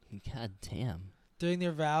going on. God damn. During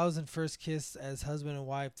their vows and first kiss as husband and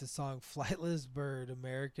wife, the song Flightless Bird,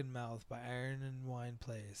 American Mouth by Iron and Wine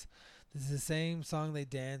plays. This is the same song they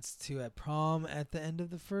danced to at prom at the end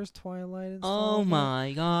of the first Twilight installment. Oh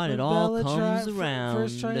my God! It all comes around.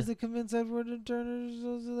 First tries to convince Edward to turn her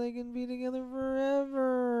so they can be together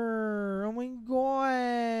forever. Oh my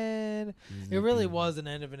God! It really was an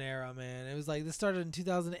end of an era, man. It was like this started in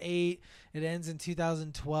 2008. It ends in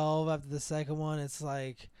 2012 after the second one. It's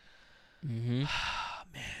like, Mm-hmm.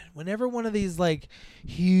 man, whenever one of these like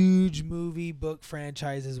huge movie book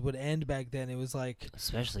franchises would end back then, it was like,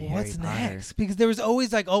 Especially what's Harry Potter. next? Because there was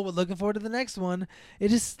always like, oh, we're looking forward to the next one. It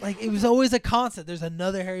just like it was always a constant. There's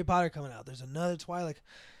another Harry Potter coming out. There's another Twilight,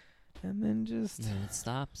 and then just And then it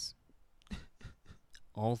stops.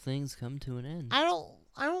 All things come to an end. I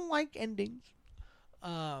don't like endings.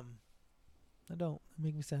 I don't. It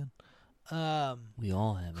make me sad. We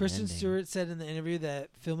all have Kristen an ending. Stewart said in the interview that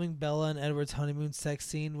filming Bella and Edward's honeymoon sex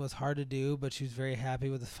scene was hard to do, but she was very happy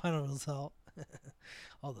with the final result.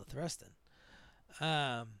 All the thrusting.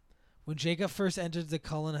 When Jacob first enters the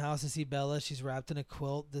Cullen house to see Bella, she's wrapped in a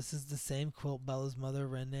quilt. This is the same quilt Bella's mother,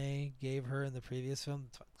 Renee, gave her in the previous film.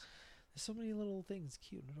 There's so many little things,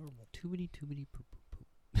 cute and adorable. Toobity poop poop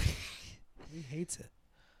poop. He hates it.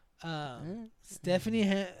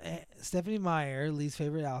 Stephanie Meyer, Lee's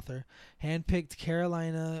favorite author, handpicked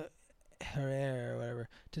Carolina Herrera or whatever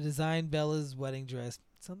to design Bella's wedding dress.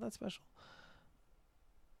 It's not that special.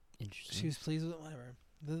 Interesting. She was pleased with it, whatever.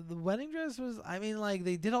 The wedding dress was, I mean, like,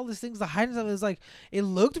 they did all these things. The hiding stuff, it was like, it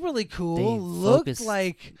looked really cool. They Looked focused-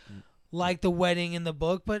 like the wedding in the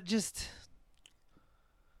book, but just,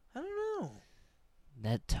 I don't know.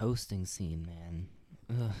 That toasting scene, man.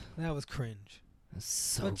 Ugh, That was cringe. that's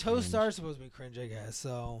so But toasts cringe. are supposed to be cringe, I guess.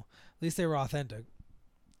 So at least they were authentic.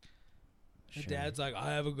 The Sure. dad's like,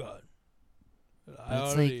 I have a gun. I But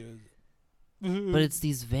it's already like- use it. But it's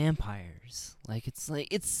these vampires.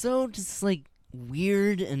 It's so just like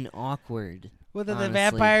weird and awkward. Whether the honestly.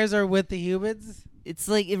 vampires are with the humans. It's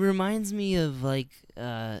like it reminds me of like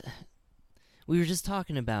we were just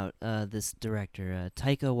talking about this director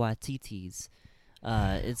Taika Waititi's.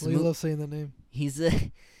 It's We love saying that name. he's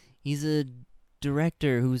a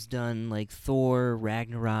director who's done like Thor,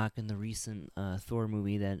 Ragnarok, and the recent Thor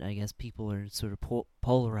movie that I guess people are sort of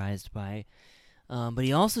polarized by. But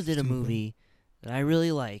he also did a Stupid. movie that I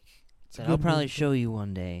really like It's a that I'll good probably movie. show you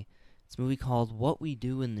one day. It's a movie called What We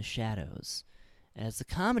Do in the Shadows. And it's a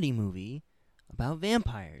comedy movie about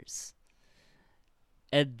vampires.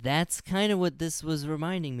 And that's kind of what this was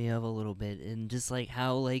reminding me of a little bit, and just like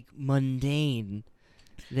how like mundane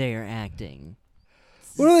they are acting.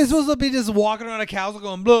 What are they supposed to be just walking around a castle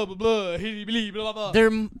going blah blah blah blah blah blah?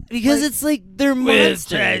 Because Like, it's like they're we're monsters.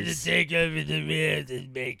 trying to take over the world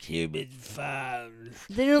and make human farms.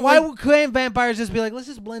 They don't Why like, couldn't vampires just be like, let's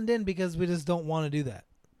just blend in because we just don't want to do that?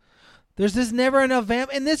 There's just never enough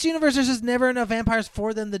in this universe. There's just never enough vampires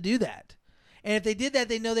for them to do that. And if they did that,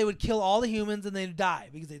 they know they would kill all the humans and they'd die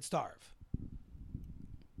because they'd starve.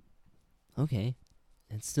 okay,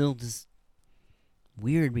 it's still just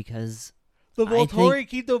weird because The I Volturi think-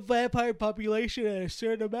 keep the vampire population at a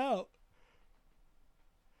certain amount.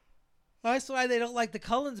 That's why they don't like the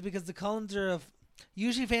Cullens, because the Cullens are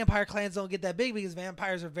usually vampire clans don't get that big because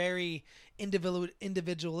vampires are very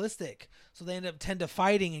individualistic. So they tend to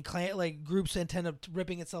fighting, and groups and tend up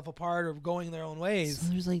ripping itself apart or going their own ways. so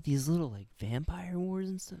there's like these little like vampire wars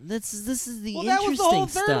and stuff. This is the Well, that was the interesting whole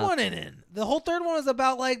third stuff. one in it. The whole third one was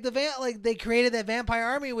about like they created that vampire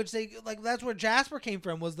army, which that's where Jasper came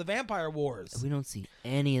from, was the vampire wars. We don't see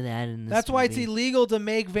any of that in this. That's why it's movie. illegal to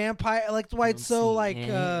make vampire. Like that's why We it's don't so see like.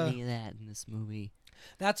 any of that in this movie.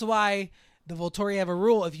 That's why the Volturi have a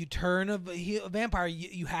rule: if you turn a vampire,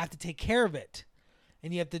 you have to take care of it,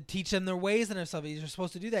 and you have to teach them their ways and their stuff. You're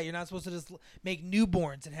supposed to do that. You're not supposed to just make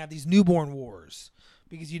newborns and have these newborn wars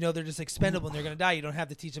because you know they're just expendable and they're gonna die. You don't have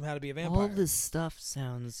to teach them how to be a vampire. All this stuff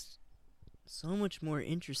sounds so much more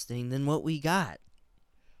interesting than what we got.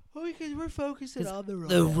 Well, because we're focusing on the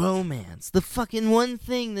romance. The romance, the fucking one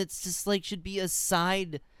thing that's just like should be a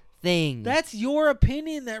side thing. That's your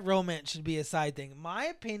opinion that romance should be a side thing. My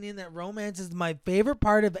opinion that romance is my favorite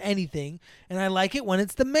part of anything, and I like it when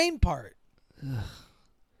it's the main part.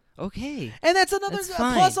 Okay. And that's another That's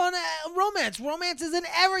plus fine. on romance. Romance is in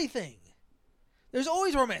everything. There's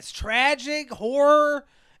always romance. Tragic, horror,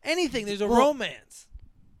 anything. There's a Well, romance.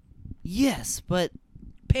 Yes, but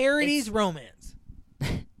Parodies, romance.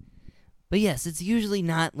 yes, it's usually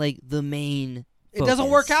not like the main. It doesn't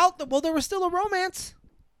focus. work out. Well, there was still a romance.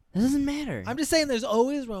 It doesn't matter. I'm just saying there's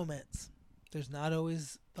always romance. There's not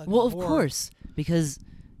always fucking Well, of horror. course, because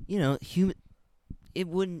human. It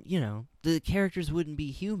wouldn't. The characters wouldn't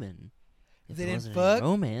be human if They there didn't wasn't any fuck?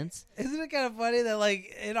 romance. Isn't it kind of funny that,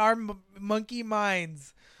 like, in our monkey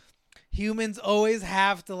minds, humans always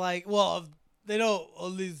have to, like, well, if they don't at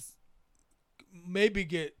least maybe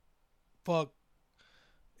get fucked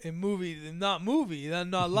in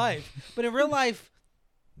not life. But in real life,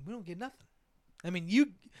 we don't get nothing. I mean,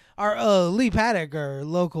 Lee Paddock, our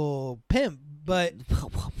local pimp, but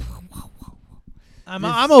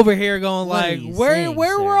I'm over here going What are like, you where saying,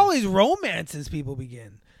 were sir? all these romances people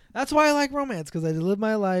begin? That's why I like romance, because I live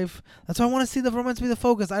my life. That's why I want to see the romance be the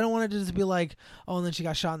focus. I don't want it to just be like, oh, and then she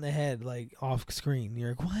got shot in the head, like off screen.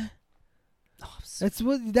 You're like, what?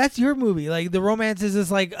 That's your movie. Like the romance is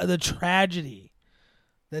just like the tragedy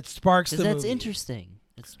that sparks the Because movie. that's interesting.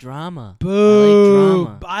 It's drama.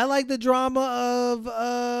 Boo! I like the drama of.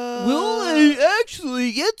 Will they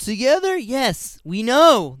actually get together? Yes, we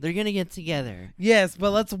know they're gonna get together. Yes,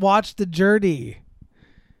 but let's watch the journey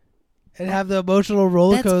and have the emotional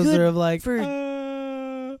roller That's good coaster of like.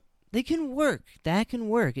 for- They can work. That can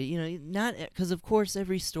work. Not because of course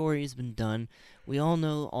every story has been done. We all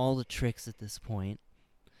know all the tricks at this point.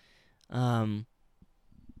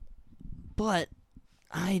 But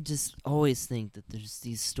I just always think that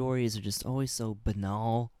these stories are just always so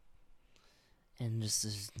banal, and just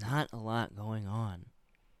there's not a lot going on.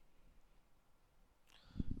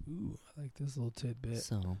 Ooh, I like this little tidbit.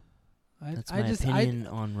 So that's I my just, opinion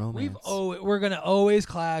on romance. we're gonna always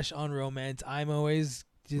clash on romance. I'm always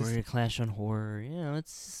We're just. gonna clash on horror.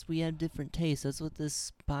 It's just, we have different tastes. That's what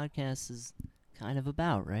this podcast is kind of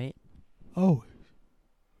about, right? Oh,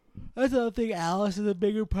 that's another thing. Alice is a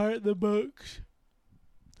bigger part in the books.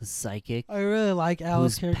 The psychic, I really like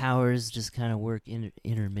Alice's whose character. powers just kind of work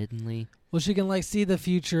intermittently. Well, she can like see the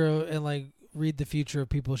future and like read the future of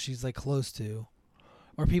people she's like close to,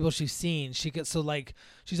 or people she's seen. She could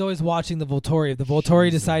she's always watching the Volturi. If the Volturi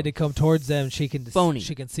She's decide to come towards them, she can phony.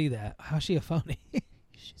 She can see that. How's she a phony?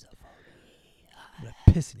 She's a phony. I'm gonna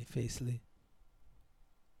piss in your face, Lee.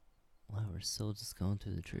 Wow, we're still just going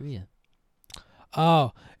through the trivia.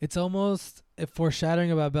 Oh, it's almost a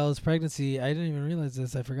foreshadowing about Bella's pregnancy. I didn't even realize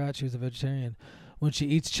this. I forgot she was a vegetarian. When she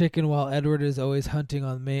eats chicken while Edward is always hunting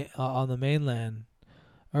on the mainland,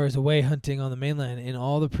 or is away hunting on the mainland. In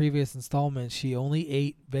all the previous installments, she only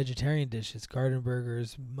ate vegetarian dishes, garden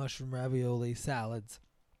burgers, mushroom ravioli, salads.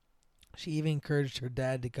 She even encouraged her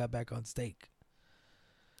dad to cut back on steak.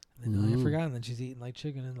 And then I Ooh. forgot, and then she's eating like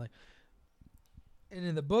chicken and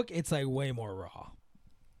in the book, it's like way more raw.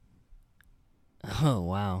 Oh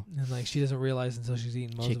wow. And like she doesn't realize until she's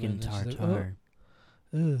eating most Chicken of it. And then she's tartare.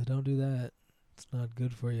 like, oh, don't do that. It's not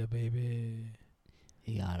good for you, baby.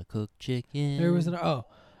 You gotta cook chicken. There was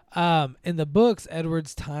in the books,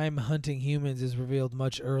 Edward's time hunting humans is revealed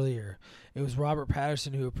much earlier. It was Robert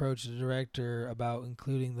Patterson who approached the director about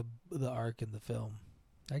including the arc in the film.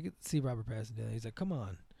 I could see Robert Patterson do that. He's like, "Come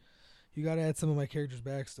on, you got to add some of my character's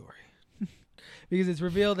backstory," because it's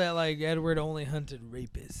revealed that like Edward only hunted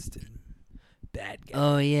rapists and bad guys.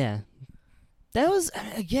 Oh yeah. That was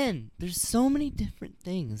again. There's so many different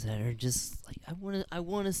things that are just like I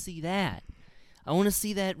want to see that. I want to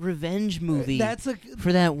see that revenge movie. That's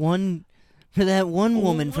for that one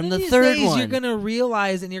woman from the these third days one. You're gonna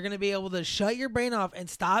realize, and you're gonna be able to shut your brain off and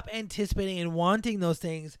stop anticipating and wanting those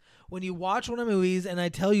things when you watch one of the movies. And I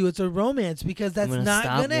tell you, it's a romance because that's not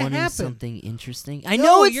stop gonna wanting happen. Something interesting. I No,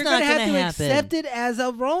 know it's you're not gonna have to happen. accept it as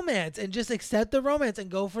a romance and just accept the romance and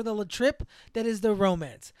go for the trip that is the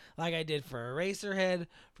romance. Like I did for Eraserhead,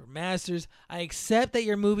 for Masters. I accept that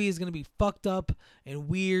your movie is gonna be fucked up and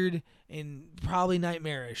weird and probably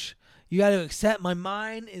nightmarish. You got to accept my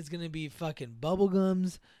mind is going to be fucking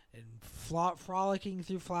bubblegums and frolicking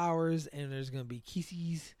through flowers, and there's going to be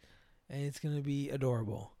kisses, and it's going to be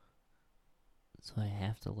adorable. So I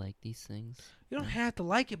have to like these things. You don't have to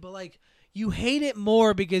like it, but like you hate it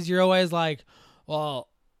more because you're always like, well,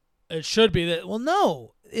 it should be that. Well,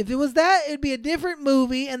 no. If it was that, it'd be a different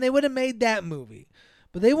movie, and they would have made that movie.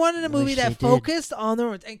 But they wanted a movie that focused on the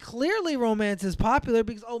romance. And clearly romance is popular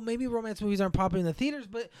because, maybe romance movies aren't popular in the theaters,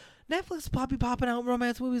 but Netflix is popping out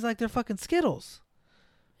romance movies like they're fucking Skittles.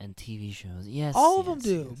 And TV shows. Yes. All of them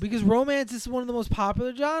do. Because romance is one of the most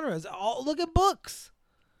popular genres. Look at books.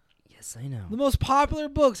 Yes, I know. The most popular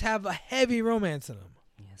books have a heavy romance in them.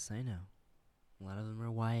 Yes, I know. A lot of them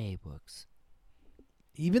are YA books.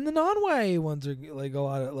 Even the non-YA ones are like a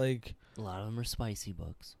lot of like... A lot of them are spicy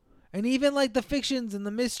books. And even like the fictions and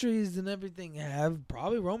the mysteries and everything have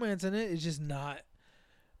probably romance in it. It's just not...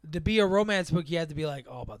 To be a romance book, you have to be like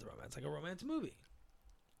all about the romance. Like a romance movie.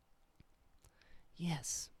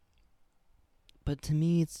 Yes. But to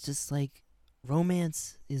me, it's just like...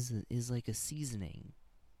 Romance is like a seasoning.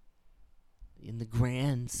 In the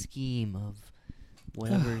grand scheme of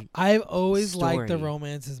whatever I've always story. liked the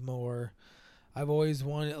romances more. I've always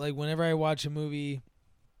wanted... Like whenever I watch a movie...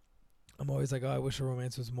 I'm always like, I wish a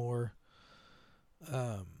romance was more.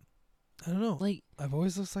 I don't know. Like I've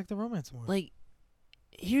always just liked the romance more. Like,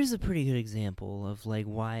 here's a pretty good example of like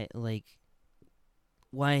why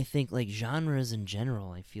I think like genres in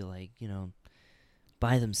general. I feel like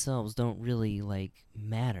by themselves don't really like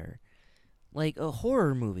matter. Like a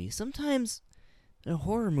horror movie. Sometimes in a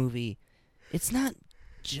horror movie, it's not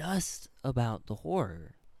just about the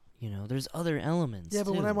horror. There's other elements. Yeah,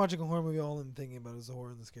 but too. when I'm watching a horror movie, all I'm thinking about is the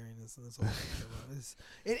horror and the scariness, and that's all I'm thinking about.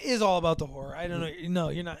 It is all about the horror. I don't know. No,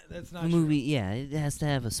 you're not. That's not the true. movie. Yeah, it has to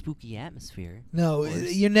have a spooky atmosphere. No,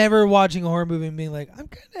 you're never watching a horror movie and being like, I'm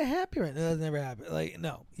kind of happy right now. That never happen. Like,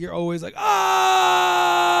 no, you're always like, ah.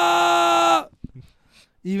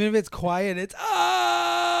 Even if it's quiet, it's ah.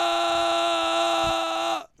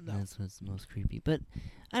 No. That's what's most creepy. But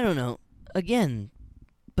I don't know. Again,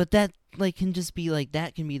 but that can just be like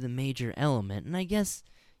that can be the major element, and I guess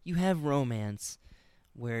you have romance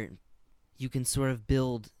where you can sort of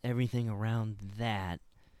build everything around that,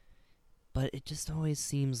 but it just always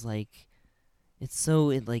seems like it's so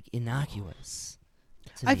innocuous.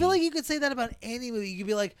 I feel like you could say that about any movie. You could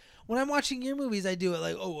be like, when I'm watching your movies, I do it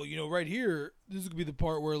like, right here, this could be the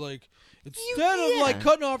part where like instead of like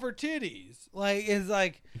cutting off her titties, like it's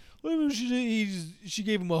like, she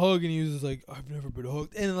gave him a hug and he was just like, I've never been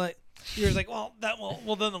hugged, and like you're just like, well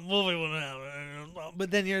then the movie wouldn't happen. But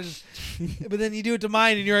then but then you do it to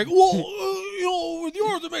mine and you're like, well, with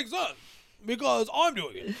yours it makes sense because I'm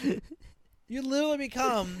doing it. You literally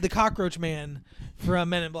become the cockroach man from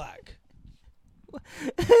Men in Black.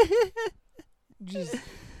 Just,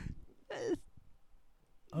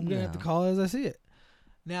 I'm gonna have to call it as I see it.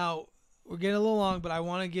 Now we're getting a little long, but I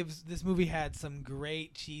want to give. This movie had some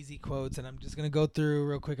great cheesy quotes, and I'm just gonna go through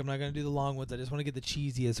real quick. I'm not gonna do the long ones. I just want to get the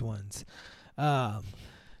cheesiest ones.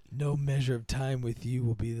 No measure of time with you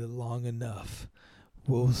will be long enough.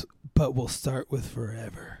 But we'll start with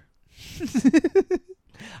forever.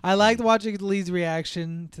 I liked watching Lee's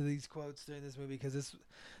reaction to these quotes during this movie because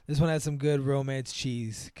this one has some good romance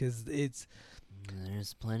cheese because there's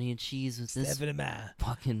plenty of cheese with this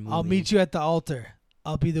fucking movie. I'll meet you at the altar.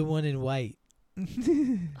 I'll be the one in white.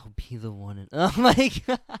 I'll be the one in... Oh my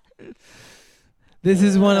God. This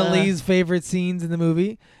is one of Lee's favorite scenes in the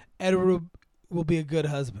movie. Edward will be a good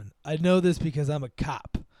husband. I know this because I'm a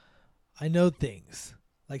cop. I know things.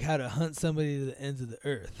 like how to hunt somebody to the ends of the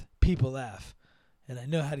earth. People laugh, and I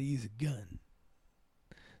know how to use a gun.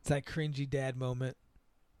 It's that cringy dad moment.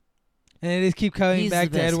 And they just keep coming He's back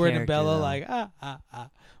the to best Edward and character, Bella though. like,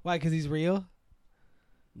 Why? Because he's real?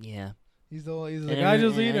 Yeah. He's like, And I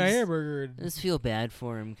just and eat a I hamburger. just feel bad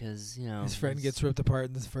for him because, His friend gets ripped apart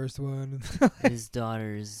in this first one. his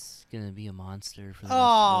daughter's going to be a monster for the rest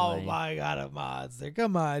Oh of her life. my god, a monster.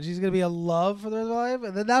 Come on. She's going to be a love for the rest of her life.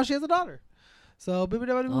 And then now she has a daughter. So,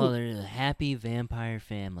 Oh, they're a happy vampire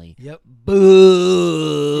family. Yep.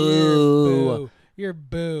 Boo! You're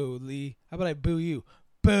boo, Lee. How about I boo you?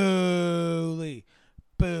 Boo, Lee.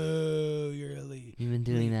 Boo, you're Lee. You've been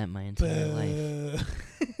doing that my entire life.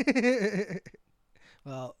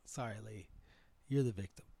 Well, sorry, Lee. You're the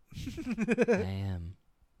victim. I am.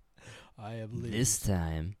 I am Lee. This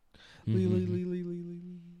time. Lee, Lee, Lee, Lee, Lee, Lee.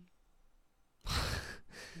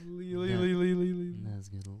 Lee, Lee, Lee, Lee, Lee, Lee. That's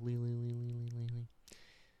good. Lee.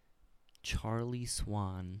 Charlie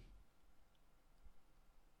Swan.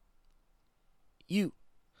 It's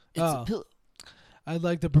Oh. a pillow. I'd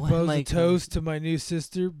like to Why am propose I a toast to my new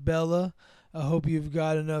sister, Bella. I hope you've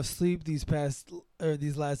got enough sleep these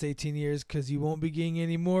last 18 years, 'cause you won't be getting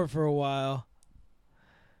any more for a while.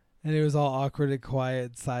 And it was all awkward and quiet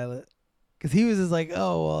and silent. 'Cause he was just like,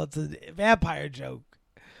 oh, well, it's a vampire joke.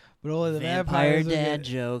 But only the Vampire vampires would dad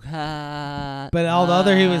get- joke. Ha. But all the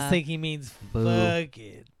other he was ha. thinking means Boo.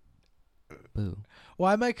 fucking. Boo.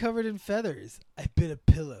 Why am I covered in feathers? I bit a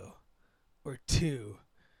pillow. Or two.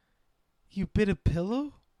 You bit a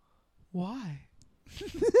pillow? Why?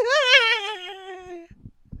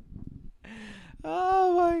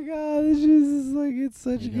 Oh my god, this is like, it's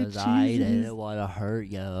such a good Because I cheese. didn't want to hurt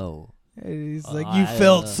you. And he's like, I, you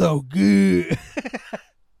felt so good.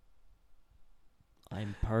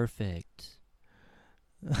 I'm perfect.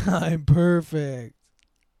 I'm perfect.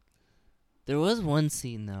 There was one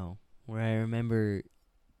scene though where I remember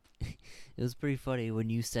it was pretty funny when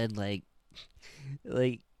you said like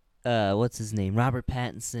what's his name? Robert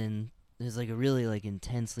Pattinson. There's like a really like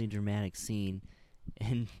intensely dramatic scene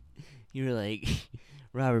and you were like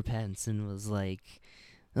Robert Pattinson was like,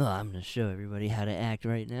 "Oh, I'm going to show everybody how to act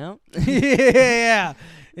right now." Yeah.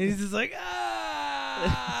 And he's just like,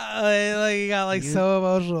 ah. Like he got like so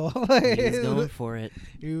emotional. He was going for it.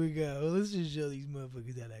 Here we go. Let's just show these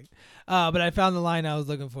motherfuckers how to act. But I found the line I was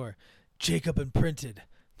looking for. Jacob imprinted.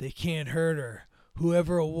 They can't hurt her.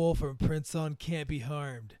 Whoever a wolf imprints on can't be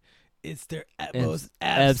harmed. It's their most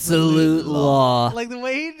absolute law. Like the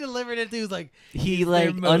way he delivered it, too, was like He it's their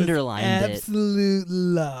like most underlined it. absolute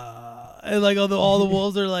law. And like all the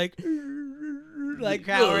wolves are like like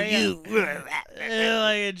cowering. you. And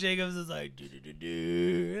like Jacob's is like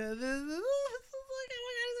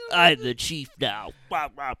I'm the chief now. I'm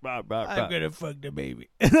gonna fuck the baby.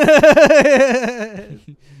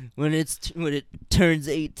 When it turns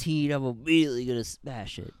 18, I'm immediately gonna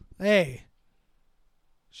smash it. Hey,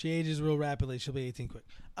 she ages real rapidly. She'll be 18 quick.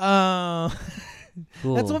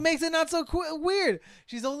 Cool. That's what makes it not so weird.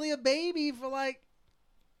 She's only a baby for like.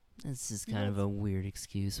 This is kind of a weird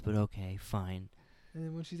excuse, but okay, fine. And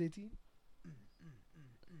then when she's 18,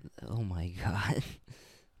 Oh my god.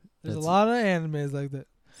 there's That's- a lot of animes like that.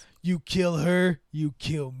 You kill her, you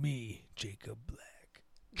kill me, Jacob Black.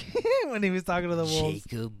 When he was talking to the wolves.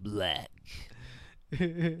 Jacob Black.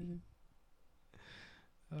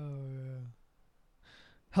 Oh yeah.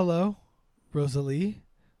 Hello, Rosalie.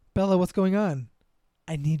 Bella, what's going on?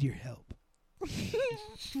 I need your help.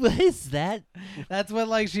 What is that? That's what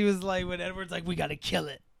like she was like when Edward's like, we gotta kill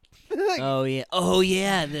it. Like, Oh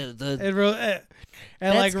yeah. The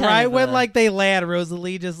and like kind right of when a- like they land,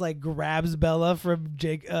 Rosalie just like grabs Bella from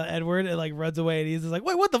Edward and like runs away, and he's just like,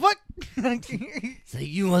 wait, what the fuck? it's like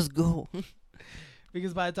you must go.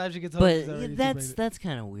 Because by the time she gets home, she's But already too that's pregnant.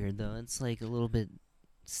 kind of weird though. It's like a little bit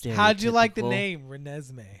stereotypical. How'd you like the name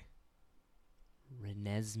Renesmee?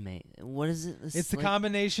 Renesmee. What is it? It's the like,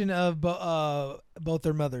 combination of both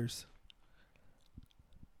their mothers.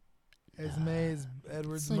 Esme is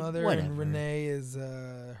Edward's like, mother, whatever. and Renee is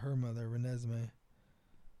her mother, Renesmee.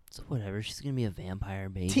 So whatever. She's gonna be a vampire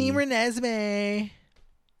baby. Team Renesmee.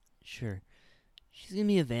 Sure. She's gonna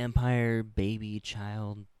be a vampire baby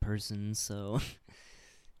child person. So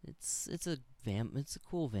it's a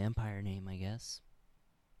cool vampire name, I guess.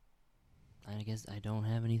 I guess I don't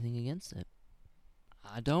have anything against it.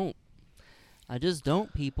 I don't. I just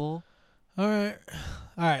don't, people. All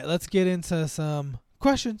right. Let's get into some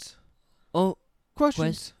questions. Oh,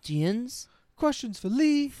 Questions. questions? For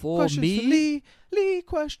Lee. For questions me? for Lee. Lee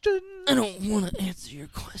questions. I don't want to answer your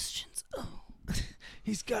questions. Oh.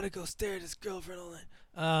 He's got to go stare at his girlfriend all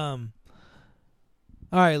night.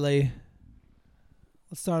 All right, Lee.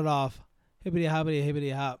 let's start it off. Hippity hoppity hippity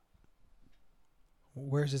hop.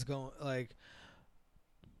 Where's this going? Like,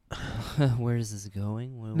 Where is this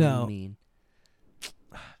going? What No. do you mean?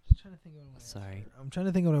 just trying to think of what I wanna ask Sorry. first. I'm trying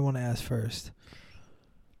to think of what I want to ask first.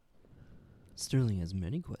 Sterling has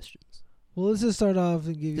many questions. Well, let's just start off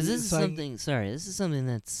and give you. Because this is so I can- something. Sorry, this is something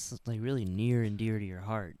that's like really near and dear to your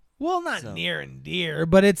heart. Well, not So- near and dear,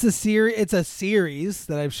 but it's a series. It's a series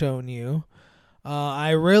that I've shown you.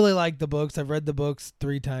 I really like the books. I've read the books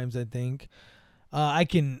 3 times, I think. I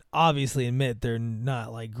can obviously admit they're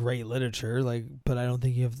not like great literature, but I don't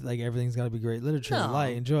think you have like everything's got to be great literature to No.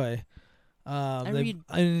 like enjoy. read-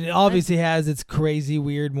 And it obviously has its crazy,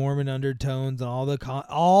 weird Mormon undertones and all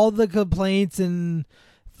the complaints and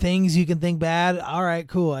things you can think bad. All right,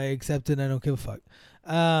 cool. I accept it. I don't give a fuck.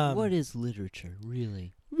 What is literature,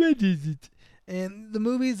 really? What is it? And the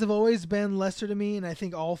movies have always been lesser to me, and I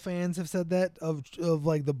think all fans have said that of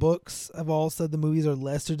like the books. Have all said the movies are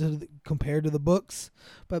lesser compared to the books,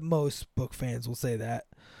 but most book fans will say that.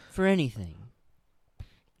 For anything.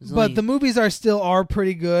 There's But only- the movies are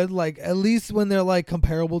pretty good. Like at least when they're like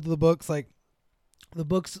comparable to the books. Like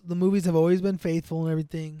the movies have always been faithful and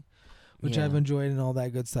everything, which Yeah. I've enjoyed and all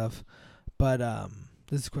that good stuff. But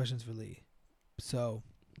this question's for Lee, so.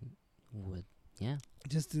 Would yeah.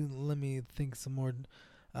 Just to let me think some more.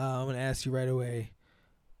 I'm going to ask you right away,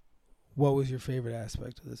 what was your favorite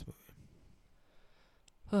aspect of this movie?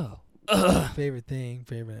 Oh. Favorite thing,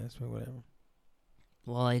 favorite aspect, whatever.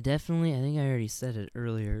 Well, I think I already said it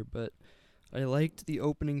earlier, but I liked the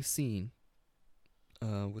opening scene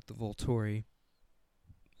with the Volturi.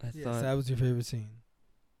 I Yes, thought, that was your favorite scene.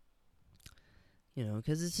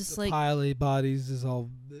 because it's just The like, pile of bodies is all...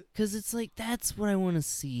 because it's like, that's what I want to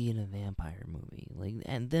see in a vampire movie. Like,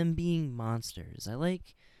 and them being monsters. I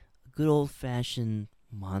like a good old-fashioned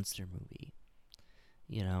monster movie.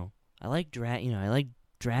 I like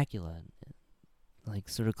Dracula. Like,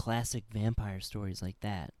 sort of classic vampire stories like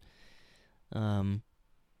that.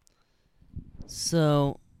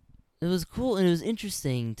 So it was cool, and it was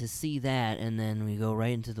interesting to see that, and then we go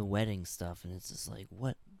right into the wedding stuff, and it's just like,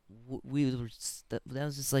 what? That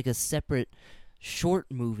was just like a separate short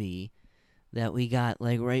movie that we got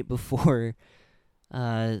like right before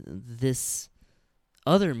this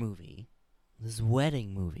other movie, this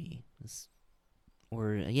wedding movie, this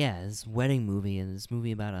wedding movie, and this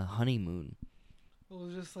movie about a honeymoon. It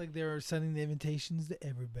was just like they were sending the invitations to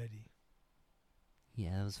everybody.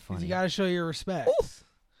 Yeah, that was 'Cause funny. you got to show your respects.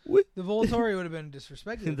 What? The Volturi would have been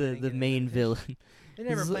disrespected. if they didn't the get an main invitation. villain. They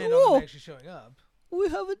never He's planned like, on "Whoa." them actually showing up. We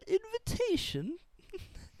have an invitation.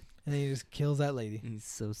 And then he just kills that lady. He's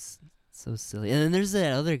so silly. And then there's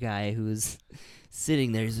that other guy who was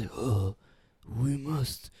sitting there. He's like, "Oh, we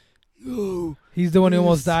must go." He's the one who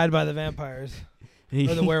almost Yes. died by the vampires.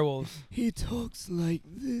 Or the werewolves. He talks like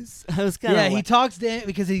this. I was kind of Yeah, he talks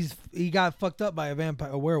because he got fucked up by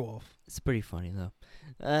a werewolf. It's pretty funny though.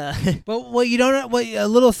 But what you don't, a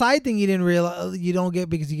little side thing you didn't realize, you don't get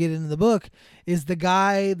because you get it in the book, is the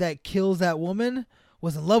guy that kills that woman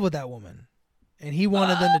was in love with that woman, and he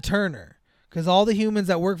wanted them to turn her because all the humans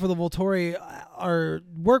that work for the Volturi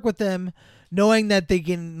work with them, knowing that they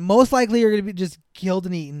can most likely are going to be just killed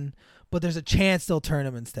and eaten, but there's a chance they'll turn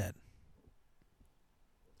him instead.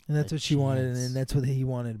 And that's A what she wanted, chance. and that's what he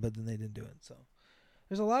wanted, but then they didn't do it. So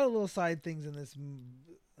there's a lot of little side things in this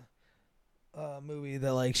movie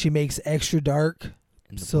that like she makes extra dark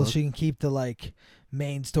In the so book. she can keep the like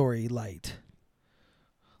main story light.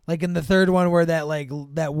 Like in the third one where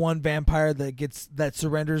that one vampire that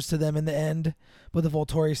surrenders to them in the end, but the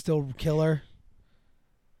Volturi still kill her.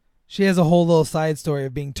 She has a whole little side story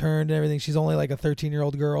of being turned and everything. She's only like a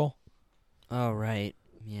 13-year-old girl. Oh right,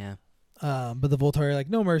 yeah. But the Volturi are like,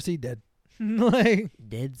 no mercy, dead. Like,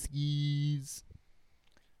 Dead skis.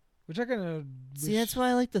 which I kind of See, that's why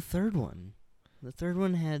I like the third one. The third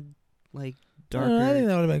one had like I think darker. that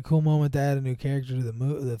would have been a cool moment to add a new character to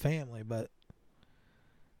the family, but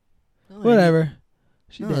No, I whatever.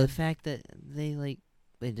 She mean- no, the did fact that they like.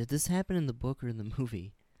 Wait, did this happen in the book or in the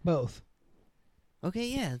movie? both. Okay,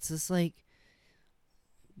 yeah, it's just like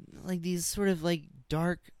these sort of like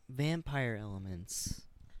dark vampire elements.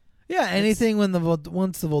 Yeah, anything when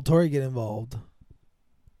once the Volturi get involved.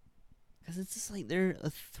 Because it's just like they're a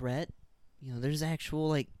threat. There's actual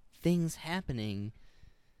like things happening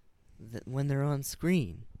that when they're on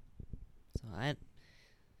screen. So I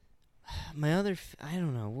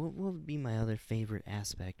don't know, what would be my other favorite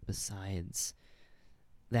aspect besides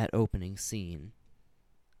that opening scene?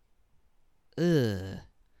 Where's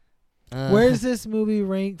this movie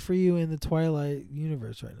rank for you in the Twilight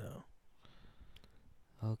universe right now?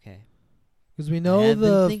 Okay. Because we I know have been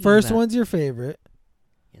the thinking first about- one's your favorite.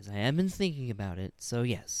 Yes, I have been thinking about it. So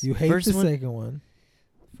yes, You hate first the one. second one.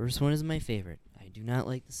 First one is my favorite. I do not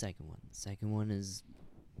like the second one. The second one is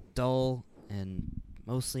dull and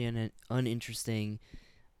mostly uninteresting.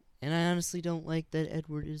 And I honestly don't like that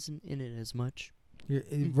Edward isn't in it as much.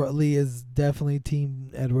 Lee is definitely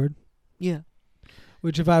Team Edward. Yeah.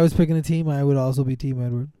 Which, if I was picking a team, I would also be Team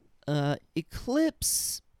Edward.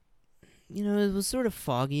 Eclipse, it was sort of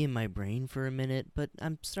foggy in my brain for a minute, but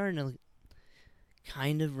I'm starting to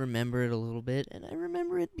kind of remember it a little bit, and I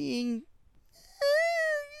remember it being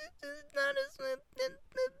not as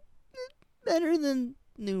better than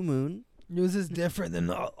New Moon. It was just different than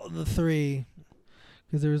the three,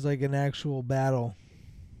 because there was like an actual battle.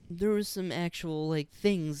 There was some actual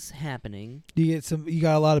things happening. You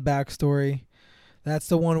got a lot of backstory. That's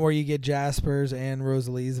the one where you get Jasper's and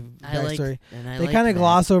Rosalie's backstory. They kind of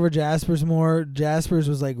gloss over Jasper's more. Jasper's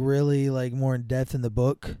was really more in depth in the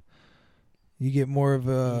book. You get more of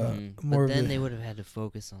a But then they would have had to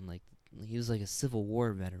focus on he was a Civil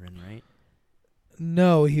War veteran, right?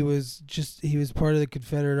 No, he was part of the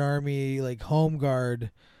Confederate Army, Home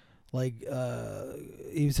Guard.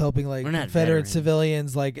 He was helping Confederate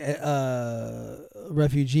civilians,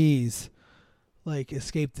 refugees,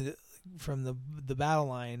 escape from the battle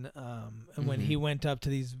line. And when he went up to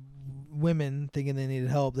these women thinking they needed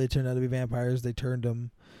help, they turned out to be vampires. They turned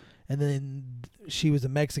them, and then she was a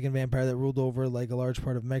Mexican vampire that ruled over a large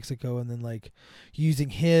part of Mexico. And then using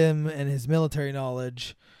him and his military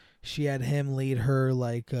knowledge, she had him lead her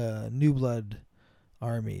New Blood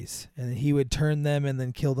armies, and he would turn them and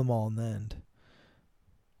then kill them all in the end.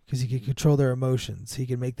 Because he could control their emotions. He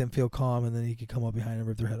could make them feel calm, and then he could come up behind and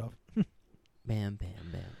rip their head off. Bam,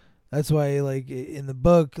 bam, bam. That's why, in the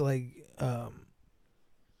book,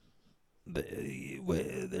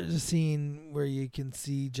 there's a scene where you can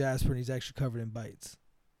see Jasper, and he's actually covered in bites.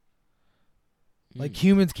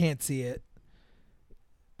 Humans can't see it,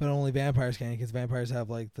 but only vampires can, because vampires have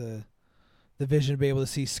the vision to be able to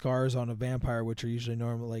see scars on a vampire, which are usually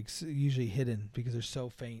usually hidden because they're so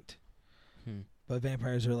faint. But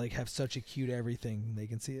vampires are have such acute everything, they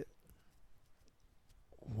can see it.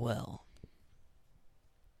 Well,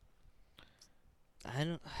 I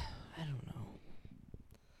don't know.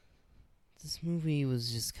 This movie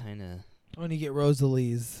was just kind of. When you get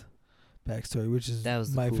Rosalie's backstory, which is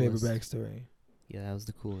my favorite backstory. Yeah, that was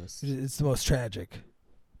the coolest. It's the most tragic.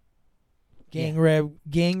 Gang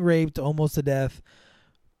raped almost to death,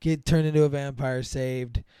 get turned into a vampire,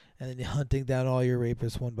 saved, and then hunting down all your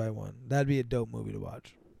rapists one by one. That'd be a dope movie to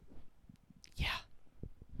watch. Yeah.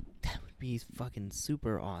 That would be fucking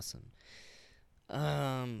super awesome.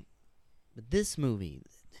 But this movie.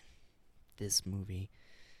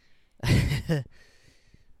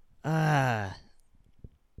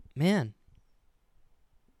 Man.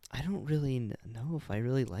 I don't really know if I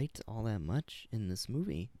really liked all that much in this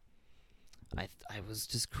movie. I was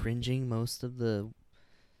just cringing most of the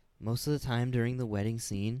time during the wedding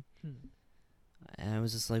scene. And I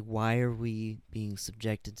was just like, why are we being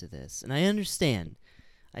subjected to this? And I understand.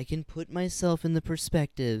 I can put myself in the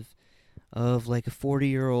perspective of a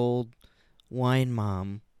 40-year-old wine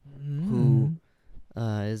mom who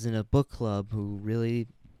is in a book club, who really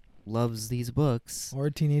loves these books. Or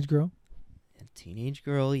a teenage girl. A teenage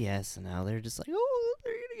girl, yes. And now they're just like, oh,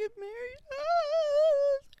 they're going to get married.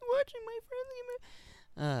 Watching my friends get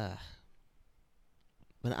married.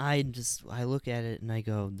 But I look at it and I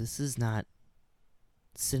go, this is not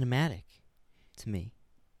cinematic to me.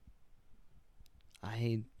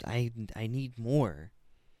 I need more.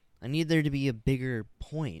 I need there to be a bigger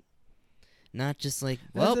point. Not just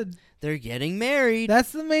they're getting married.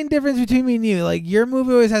 That's the main difference between me and you. Your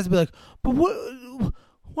movie always has to be but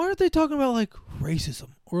why aren't they talking about racism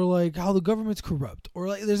or how the government's corrupt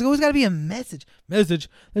or there's always got to be a message. There's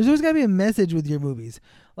always got to be a message with your movies.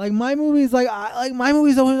 My movies, my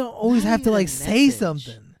movies always have to say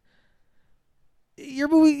something. Your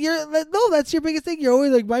movie, that's your biggest thing. You're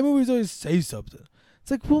always my movies always say something.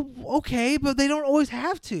 It's well, okay, but they don't always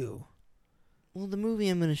have to. Well, the movie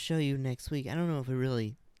I'm going to show you next week, I don't know if it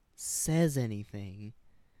really says anything.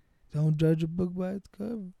 Don't judge a book by its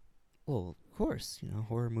cover. Well, of course,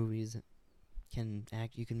 horror movies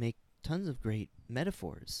you can make tons of great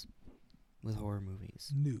metaphors with horror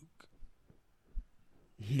movies. Nuke.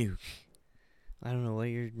 I don't know what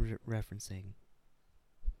you're referencing.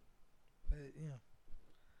 But, yeah.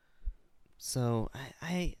 So,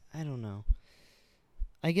 I don't know.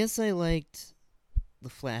 I guess I liked the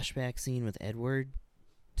flashback scene with Edward,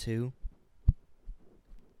 too.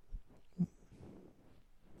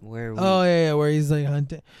 Where where he's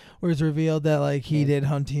hunting, where it's revealed that he did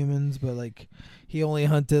hunt humans, but he only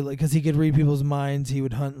hunted like because he could read people's minds. He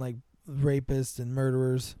would hunt like rapists and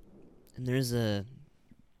murderers. And there's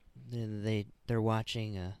they're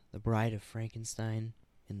watching The Bride of Frankenstein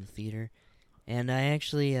in the theater, and I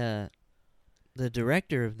actually the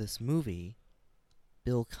director of this movie,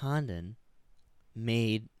 Bill Condon,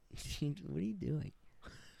 made. What are you doing?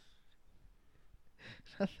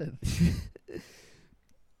 Nothing.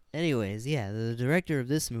 Anyways, yeah, the director of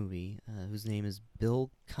this movie, whose name is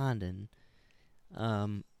Bill Condon,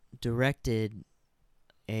 directed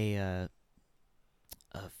a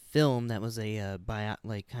film that was a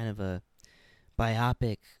kind of a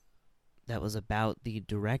biopic that was about the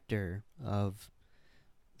director of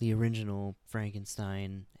the original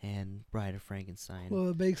Frankenstein and Bride of Frankenstein. Well,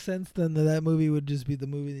 it makes sense then that movie would just be the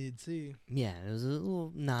movie that you'd see. Yeah, it was a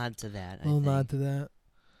little nod to that. A little nod to that.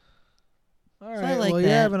 All So right. I like Well, that.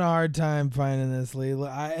 you're having a hard time finding this, Lee.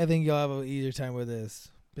 I think you'll have an easier time with this.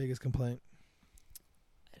 Biggest complaint.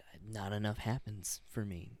 Not enough happens for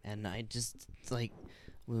me, and I just like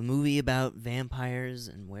a movie about vampires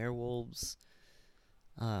and werewolves.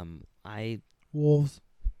 Wolves.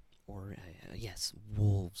 Yes,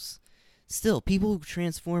 wolves. Still, people who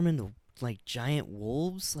transform into like giant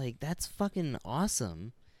wolves, like that's fucking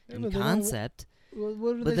awesome Yeah, in but they don't- concept. What are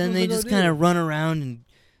But then supposed they to go just do? kind of run around and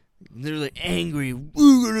they're like angry.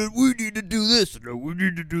 We need to do this. No, we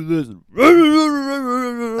need to do this.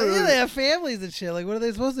 Yeah, they have families and shit. Like, what are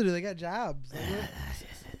they supposed to do? They got jobs. Like,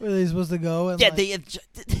 where are they supposed to go? And Yeah, like, they have.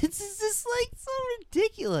 This is just like so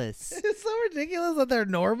ridiculous. it's so ridiculous that they're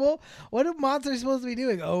normal. What are monsters supposed to be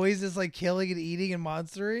doing? Always just like killing and eating and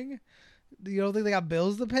monstering? You don't think they got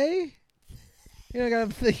bills to pay? You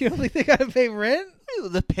don't think they gotta pay rent?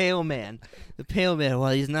 The Pale Man. The Pale Man,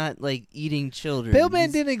 while he's not like eating children. Pale Man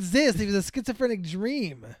he's- didn't exist. He was a schizophrenic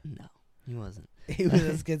dream. No, he wasn't. He was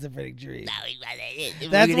a schizophrenic dream. No, he wasn't. We're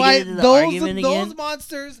That's gonna why get into the argument those again?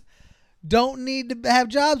 monsters don't need to have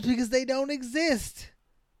jobs because they don't exist.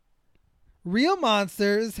 Real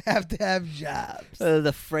monsters have to have jobs.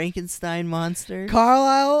 The Frankenstein monster.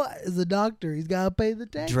 Carlisle is a doctor. He's got to pay the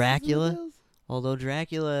taxes. Dracula? and the bills. Although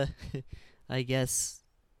Dracula, I guess,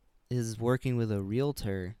 is working with a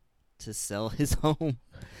realtor to sell his home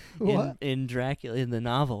What? in Dracula in the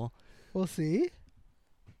novel. We'll see.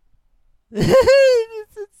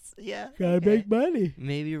 Yeah, Gotta okay. make money.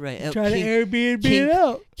 Maybe you're right. Oh, Try to King, Airbnb King- it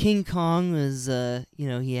out. King Kong was,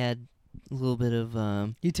 he had a little bit of,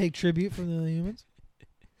 You take tribute from the humans.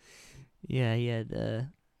 he had,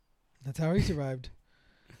 That's how he survived.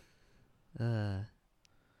 no,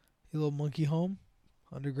 Your little monkey home,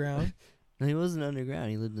 underground, he wasn't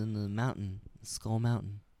underground. He lived in the mountain, Skull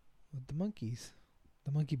Mountain. with the monkeys,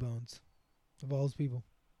 the monkey bones of all his people.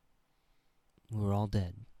 We were all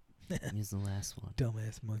dead. He's the last one.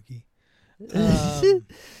 Dumbass monkey.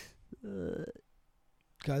 Uh,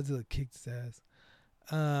 Godzilla kicked his ass.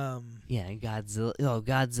 Yeah, and Godzilla. Oh,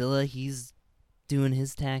 Godzilla, he's doing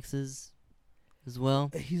his taxes as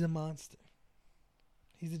well. He's a monster.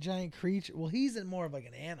 He's a giant creature. Well, he's more of like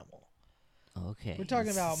an animal. Okay. We're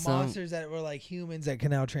talking about monsters that were like humans that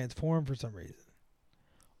can now transform for some reason,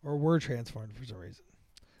 or were transformed for some reason.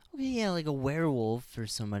 Okay, yeah, like a werewolf or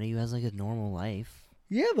somebody who has like a normal life.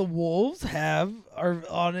 Yeah, the wolves are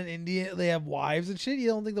on an Indian. They have wives and shit. You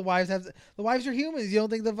don't think the wives are humans? You don't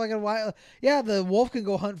think the fucking wife? Yeah, the wolf can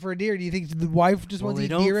go hunt for a deer. Do you think the wife just Well, wants to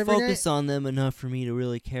they eat deer don't every focus night? on them enough for me to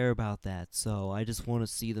really care about that. So I just want to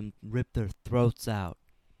see them rip their throats out.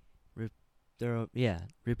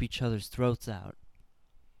 Rip each other's throats out.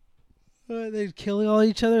 They kill all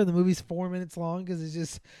each other. The movie's 4 minutes long because it's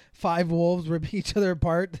just 5 wolves ripping each other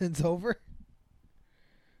apart. And it's over.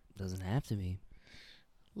 Doesn't have to be.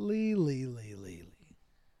 Lee.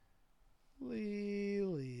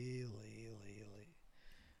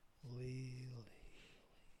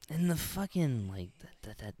 And the fucking like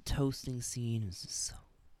that toasting scene is just so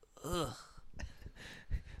ugh.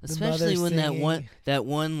 Especially mother when singing. that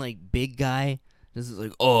one like big guy is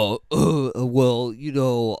like, well, I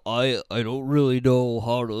don't really know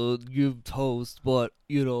how to give toast, but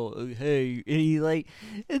hey, and he like,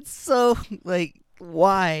 it's so like,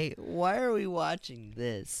 why are we watching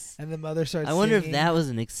this? And the mother starts I wonder singing. if that was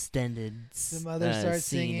an extended The mother starts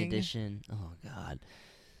scene singing. edition. Oh God,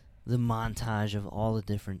 the montage of all the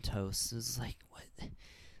different toasts is like, what?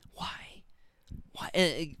 Why?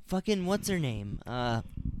 Fucking what's her name?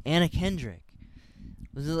 Anna Kendrick.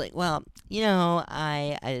 Was it like, well,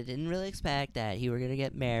 I didn't really expect that he were gonna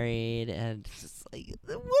get married, and it's just like,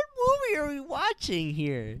 what movie are we watching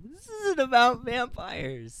here? This isn't about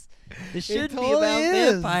vampires. This should be totally about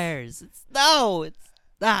is. vampires. It's not.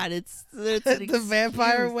 It's an the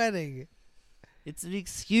vampire excuse. wedding. It's an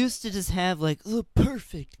excuse to just have like the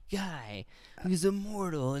perfect guy who's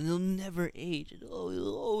immortal and he'll never age and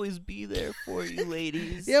he'll always be there for you,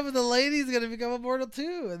 ladies. Yeah, but the lady's gonna become immortal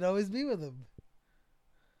too and always be with him.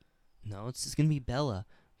 No, it's just gonna be Bella.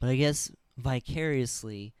 But I guess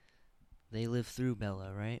vicariously, they live through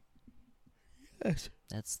Bella, right? Yes.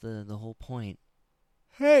 That's the whole point.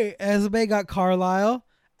 Hey, Esme got Carlisle.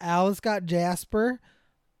 Alice got Jasper.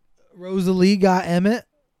 Rosalie got Emmett.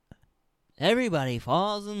 Everybody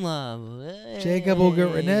falls in love. Jacob will get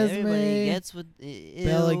Renesmee. Everybody gets what.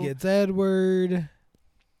 Bella gets Edward.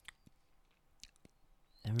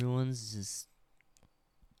 Everyone's just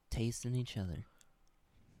tasting each other,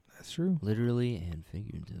 That's true. literally and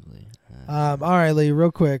figuratively. All right, Lee,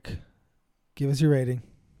 real quick. Give us your rating.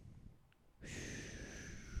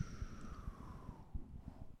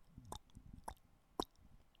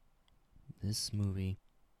 This movie.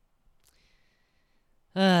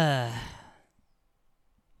 I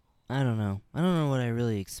don't know. I don't know what I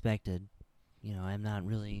really expected. You know, I'm not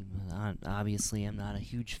really. Obviously, I'm not a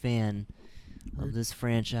huge fan of this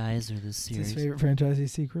franchise or this It's series. his favorite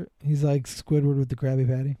franchise secret. He's like Squidward with the Krabby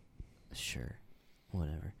Patty. Sure,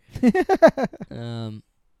 whatever.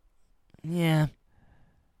 Yeah.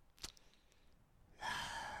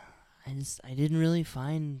 I didn't really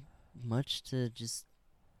find much to just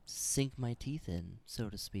sink my teeth in, so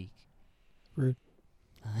to speak. Rude.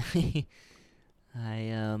 You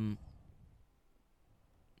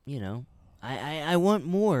know, I want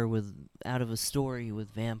more out of a story with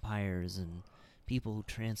vampires and people who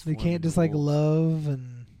transform. They can't into just like wolves. love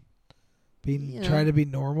and try to be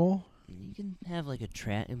normal. You can have like a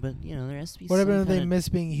but you know there has to be. What some if they kinda- miss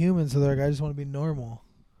being human? So they're like, I just want to be normal.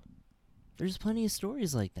 There's plenty of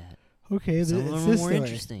stories like that. Okay, Some it's of them are this more way.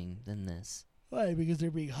 interesting than this. Why? Because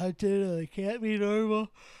they're being hunted and they can't be normal.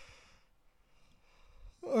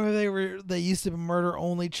 Or they used to murder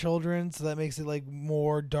only children, so that makes it like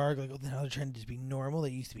more dark. Like, oh, now they're trying to just be normal. They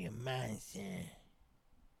used to be a monster.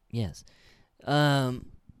 Yes. I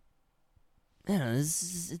don't know.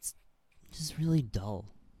 It's just really dull.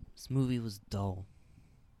 This movie was dull.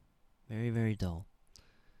 Very, very dull.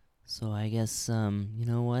 So I guess, you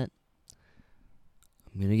know what?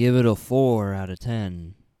 I'm going to give it a 4 out of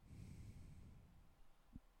 10.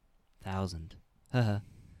 1,000. Haha.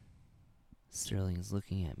 Sterling is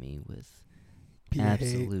looking at me with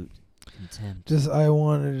absolute contempt. Just, I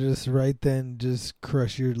want to just right then just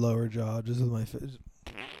crush your lower jaw just with my face.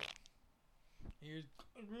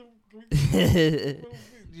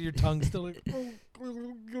 Your tongue still like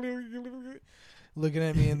looking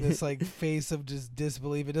at me in this like face of just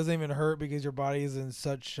disbelief. It doesn't even hurt because your body is in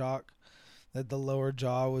such shock that the lower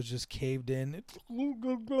jaw was just caved in.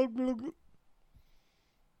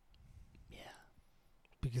 Yeah.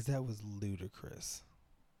 Because that was ludicrous.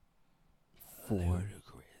 4.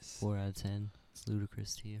 Ludicrous. 4 out of 10. It's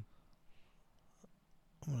ludicrous to you.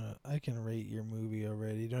 I can rate your movie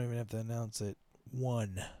already. You don't even have to announce it.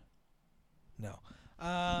 1. No.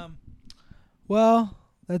 Well,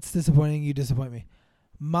 that's disappointing. You disappoint me.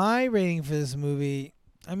 My rating for this movie,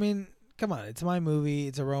 I mean, come on. It's my movie.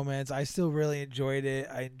 It's a romance. I still really enjoyed it.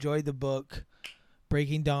 I enjoyed the book.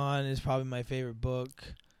 Breaking Dawn is probably my favorite book,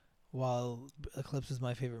 while Eclipse is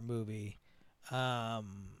my favorite movie.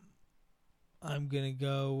 I'm going to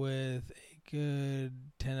go with a good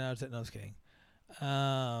 10 out of 10. No, I was kidding.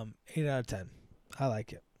 8 out of 10. I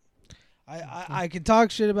like it. I can talk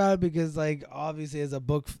shit about it because, like, obviously as the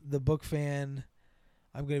book fan,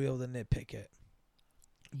 I'm gonna be able to nitpick it.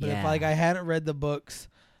 But if like I hadn't read the books,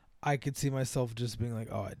 I could see myself just being like,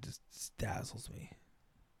 oh, it just dazzles me.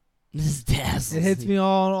 This dazzles. It hits me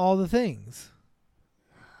on all the things.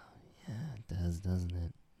 Yeah, it does, doesn't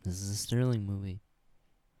it? This is a Sterling movie.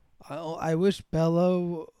 I wish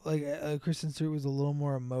Bella, like Kristen Stewart, was a little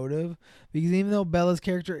more emotive, because even though Bella's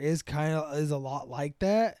character is a lot like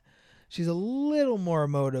that, she's a little more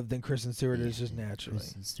emotive than Kristen Stewart is just naturally.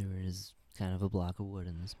 Kristen Stewart is kind of a block of wood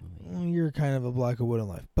in this movie. You're kind of a block of wood in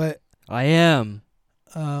life, but I am.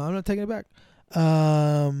 I'm not taking it back.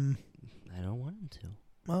 I don't want him to.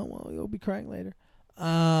 Oh, well, you'll be crying later.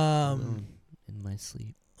 Alone in my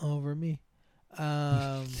sleep. Over me.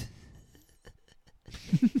 All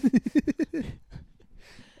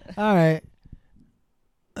right.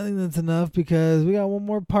 I think that's enough because we got one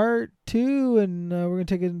more part 2, and we're going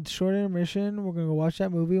to take a short intermission. We're going to go watch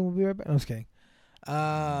that movie, and we'll be right back. No, I was kidding.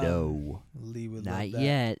 No. Lee would Not love that.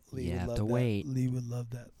 yet. Lee You would have love to that. wait. Lee would love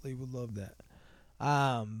that. Lee would love that.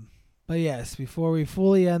 But yes, before we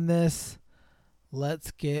fully end this, let's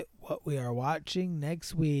get what we are watching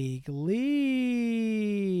next week.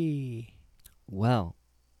 Lee. Well,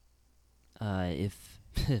 if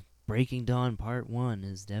Breaking Dawn Part 1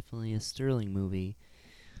 is definitely a sterling movie.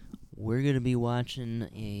 We're going to be watching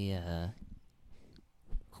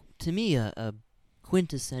to me, a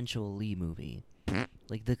quintessential Lee movie.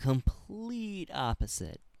 Like the complete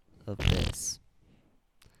opposite of this.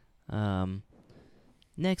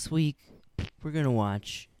 Next week, we're going to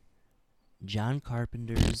watch John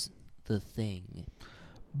Carpenter's The Thing.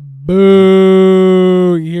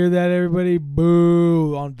 Boo! You hear that, everybody?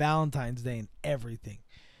 Boo! On Valentine's Day and everything.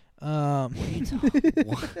 What?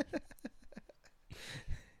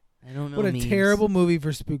 I don't know. What a memes. terrible movie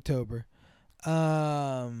for Spooktober.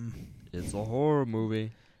 It's a horror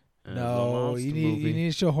movie. No, you need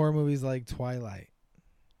to show horror movies like Twilight.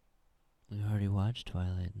 We already watched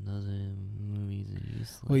Twilight, and those are movies that are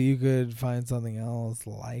useless. Well, you could find something else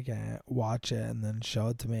like it, watch it, and then show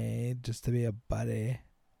it to me just to be a buddy.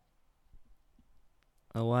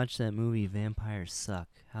 I watched that movie, Vampires Suck.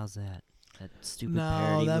 How's that? That stupid No,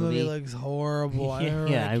 parody that movie movie looks horrible. I Yeah,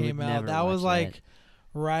 remember yeah, when I it would came out. never That was watch like that.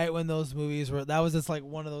 right when those movies were. That was just like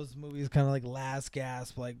one of those movies, kind of like last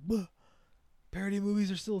gasp, like parody movies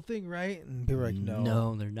are still a thing, right? And people were like,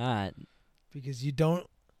 No, they're not. because you don't.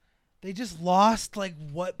 They just lost like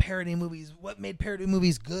what made parody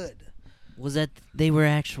movies good. Was that they were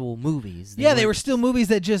actual movies? They weren't- were still movies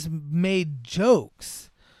that just made jokes.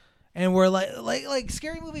 And we're like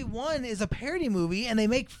Scary Movie 1 is a parody movie, and they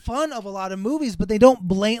make fun of a lot of movies, but they don't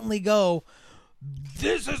blatantly go,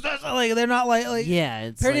 this is like they're not like Yeah,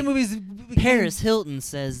 it's parody like movies. Paris Hilton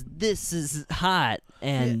says this is hot,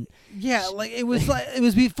 and Yeah, like it was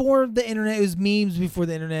before the internet. It was memes before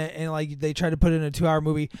the internet, and like they tried to put it in a 2-hour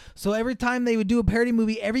movie. So every time they would do a parody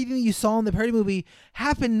movie, everything you saw in the parody movie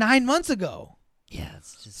happened 9 months ago. yeah,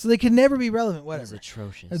 it's just So they could never be relevant. it's Whatever.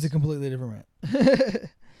 atrocious. That's a completely different rant.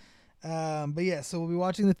 But yeah, so we'll be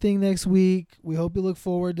watching The Thing next week. We hope you look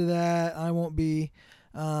forward to that. I won't be,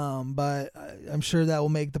 but I'm sure that will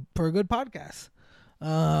make for a good podcast.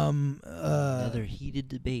 Another heated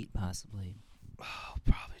debate, possibly.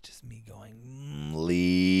 Probably just me going,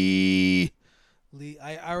 Lee.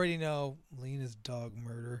 I already know Lena's dog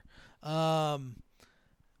murder. I've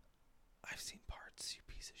seen parts, you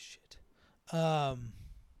piece of shit. I'm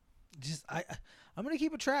gonna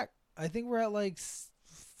keep a track. I think we're at like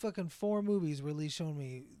fucking 4 movies where Lee's shown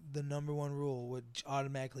me the number 1 rule, which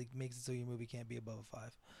automatically makes it so your movie can't be above a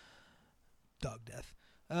 5. Dog death.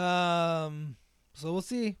 So we'll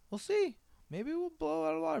see. Maybe we'll blow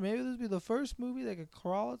out a lot. Maybe this will be the first movie that could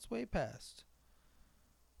crawl its way past.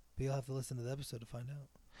 But you'll have to listen to the episode to find out.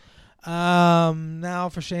 Now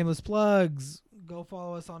for shameless plugs. Go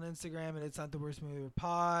follow us on Instagram, and It's Not the Worst Movie Ever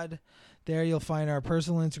Pod. There you'll find our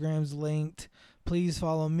personal Instagrams linked. Please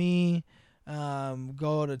follow me.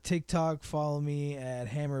 Go to TikTok. Follow me at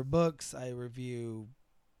Hammer Books. I review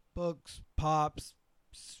books, pops,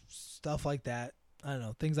 stuff like that. I don't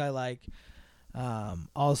know, things I like.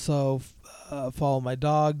 Also, follow my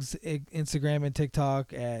dog's Instagram and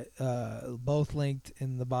TikTok at both linked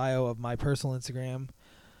in the bio of my personal Instagram.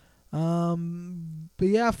 But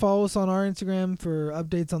yeah, follow us on our Instagram for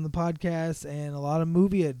updates on the podcast and a lot of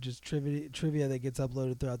movie just trivia that gets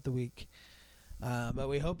uploaded throughout the week. But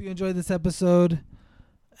we hope you enjoyed this episode,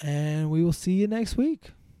 and we will see you next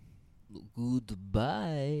week.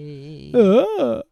 Goodbye.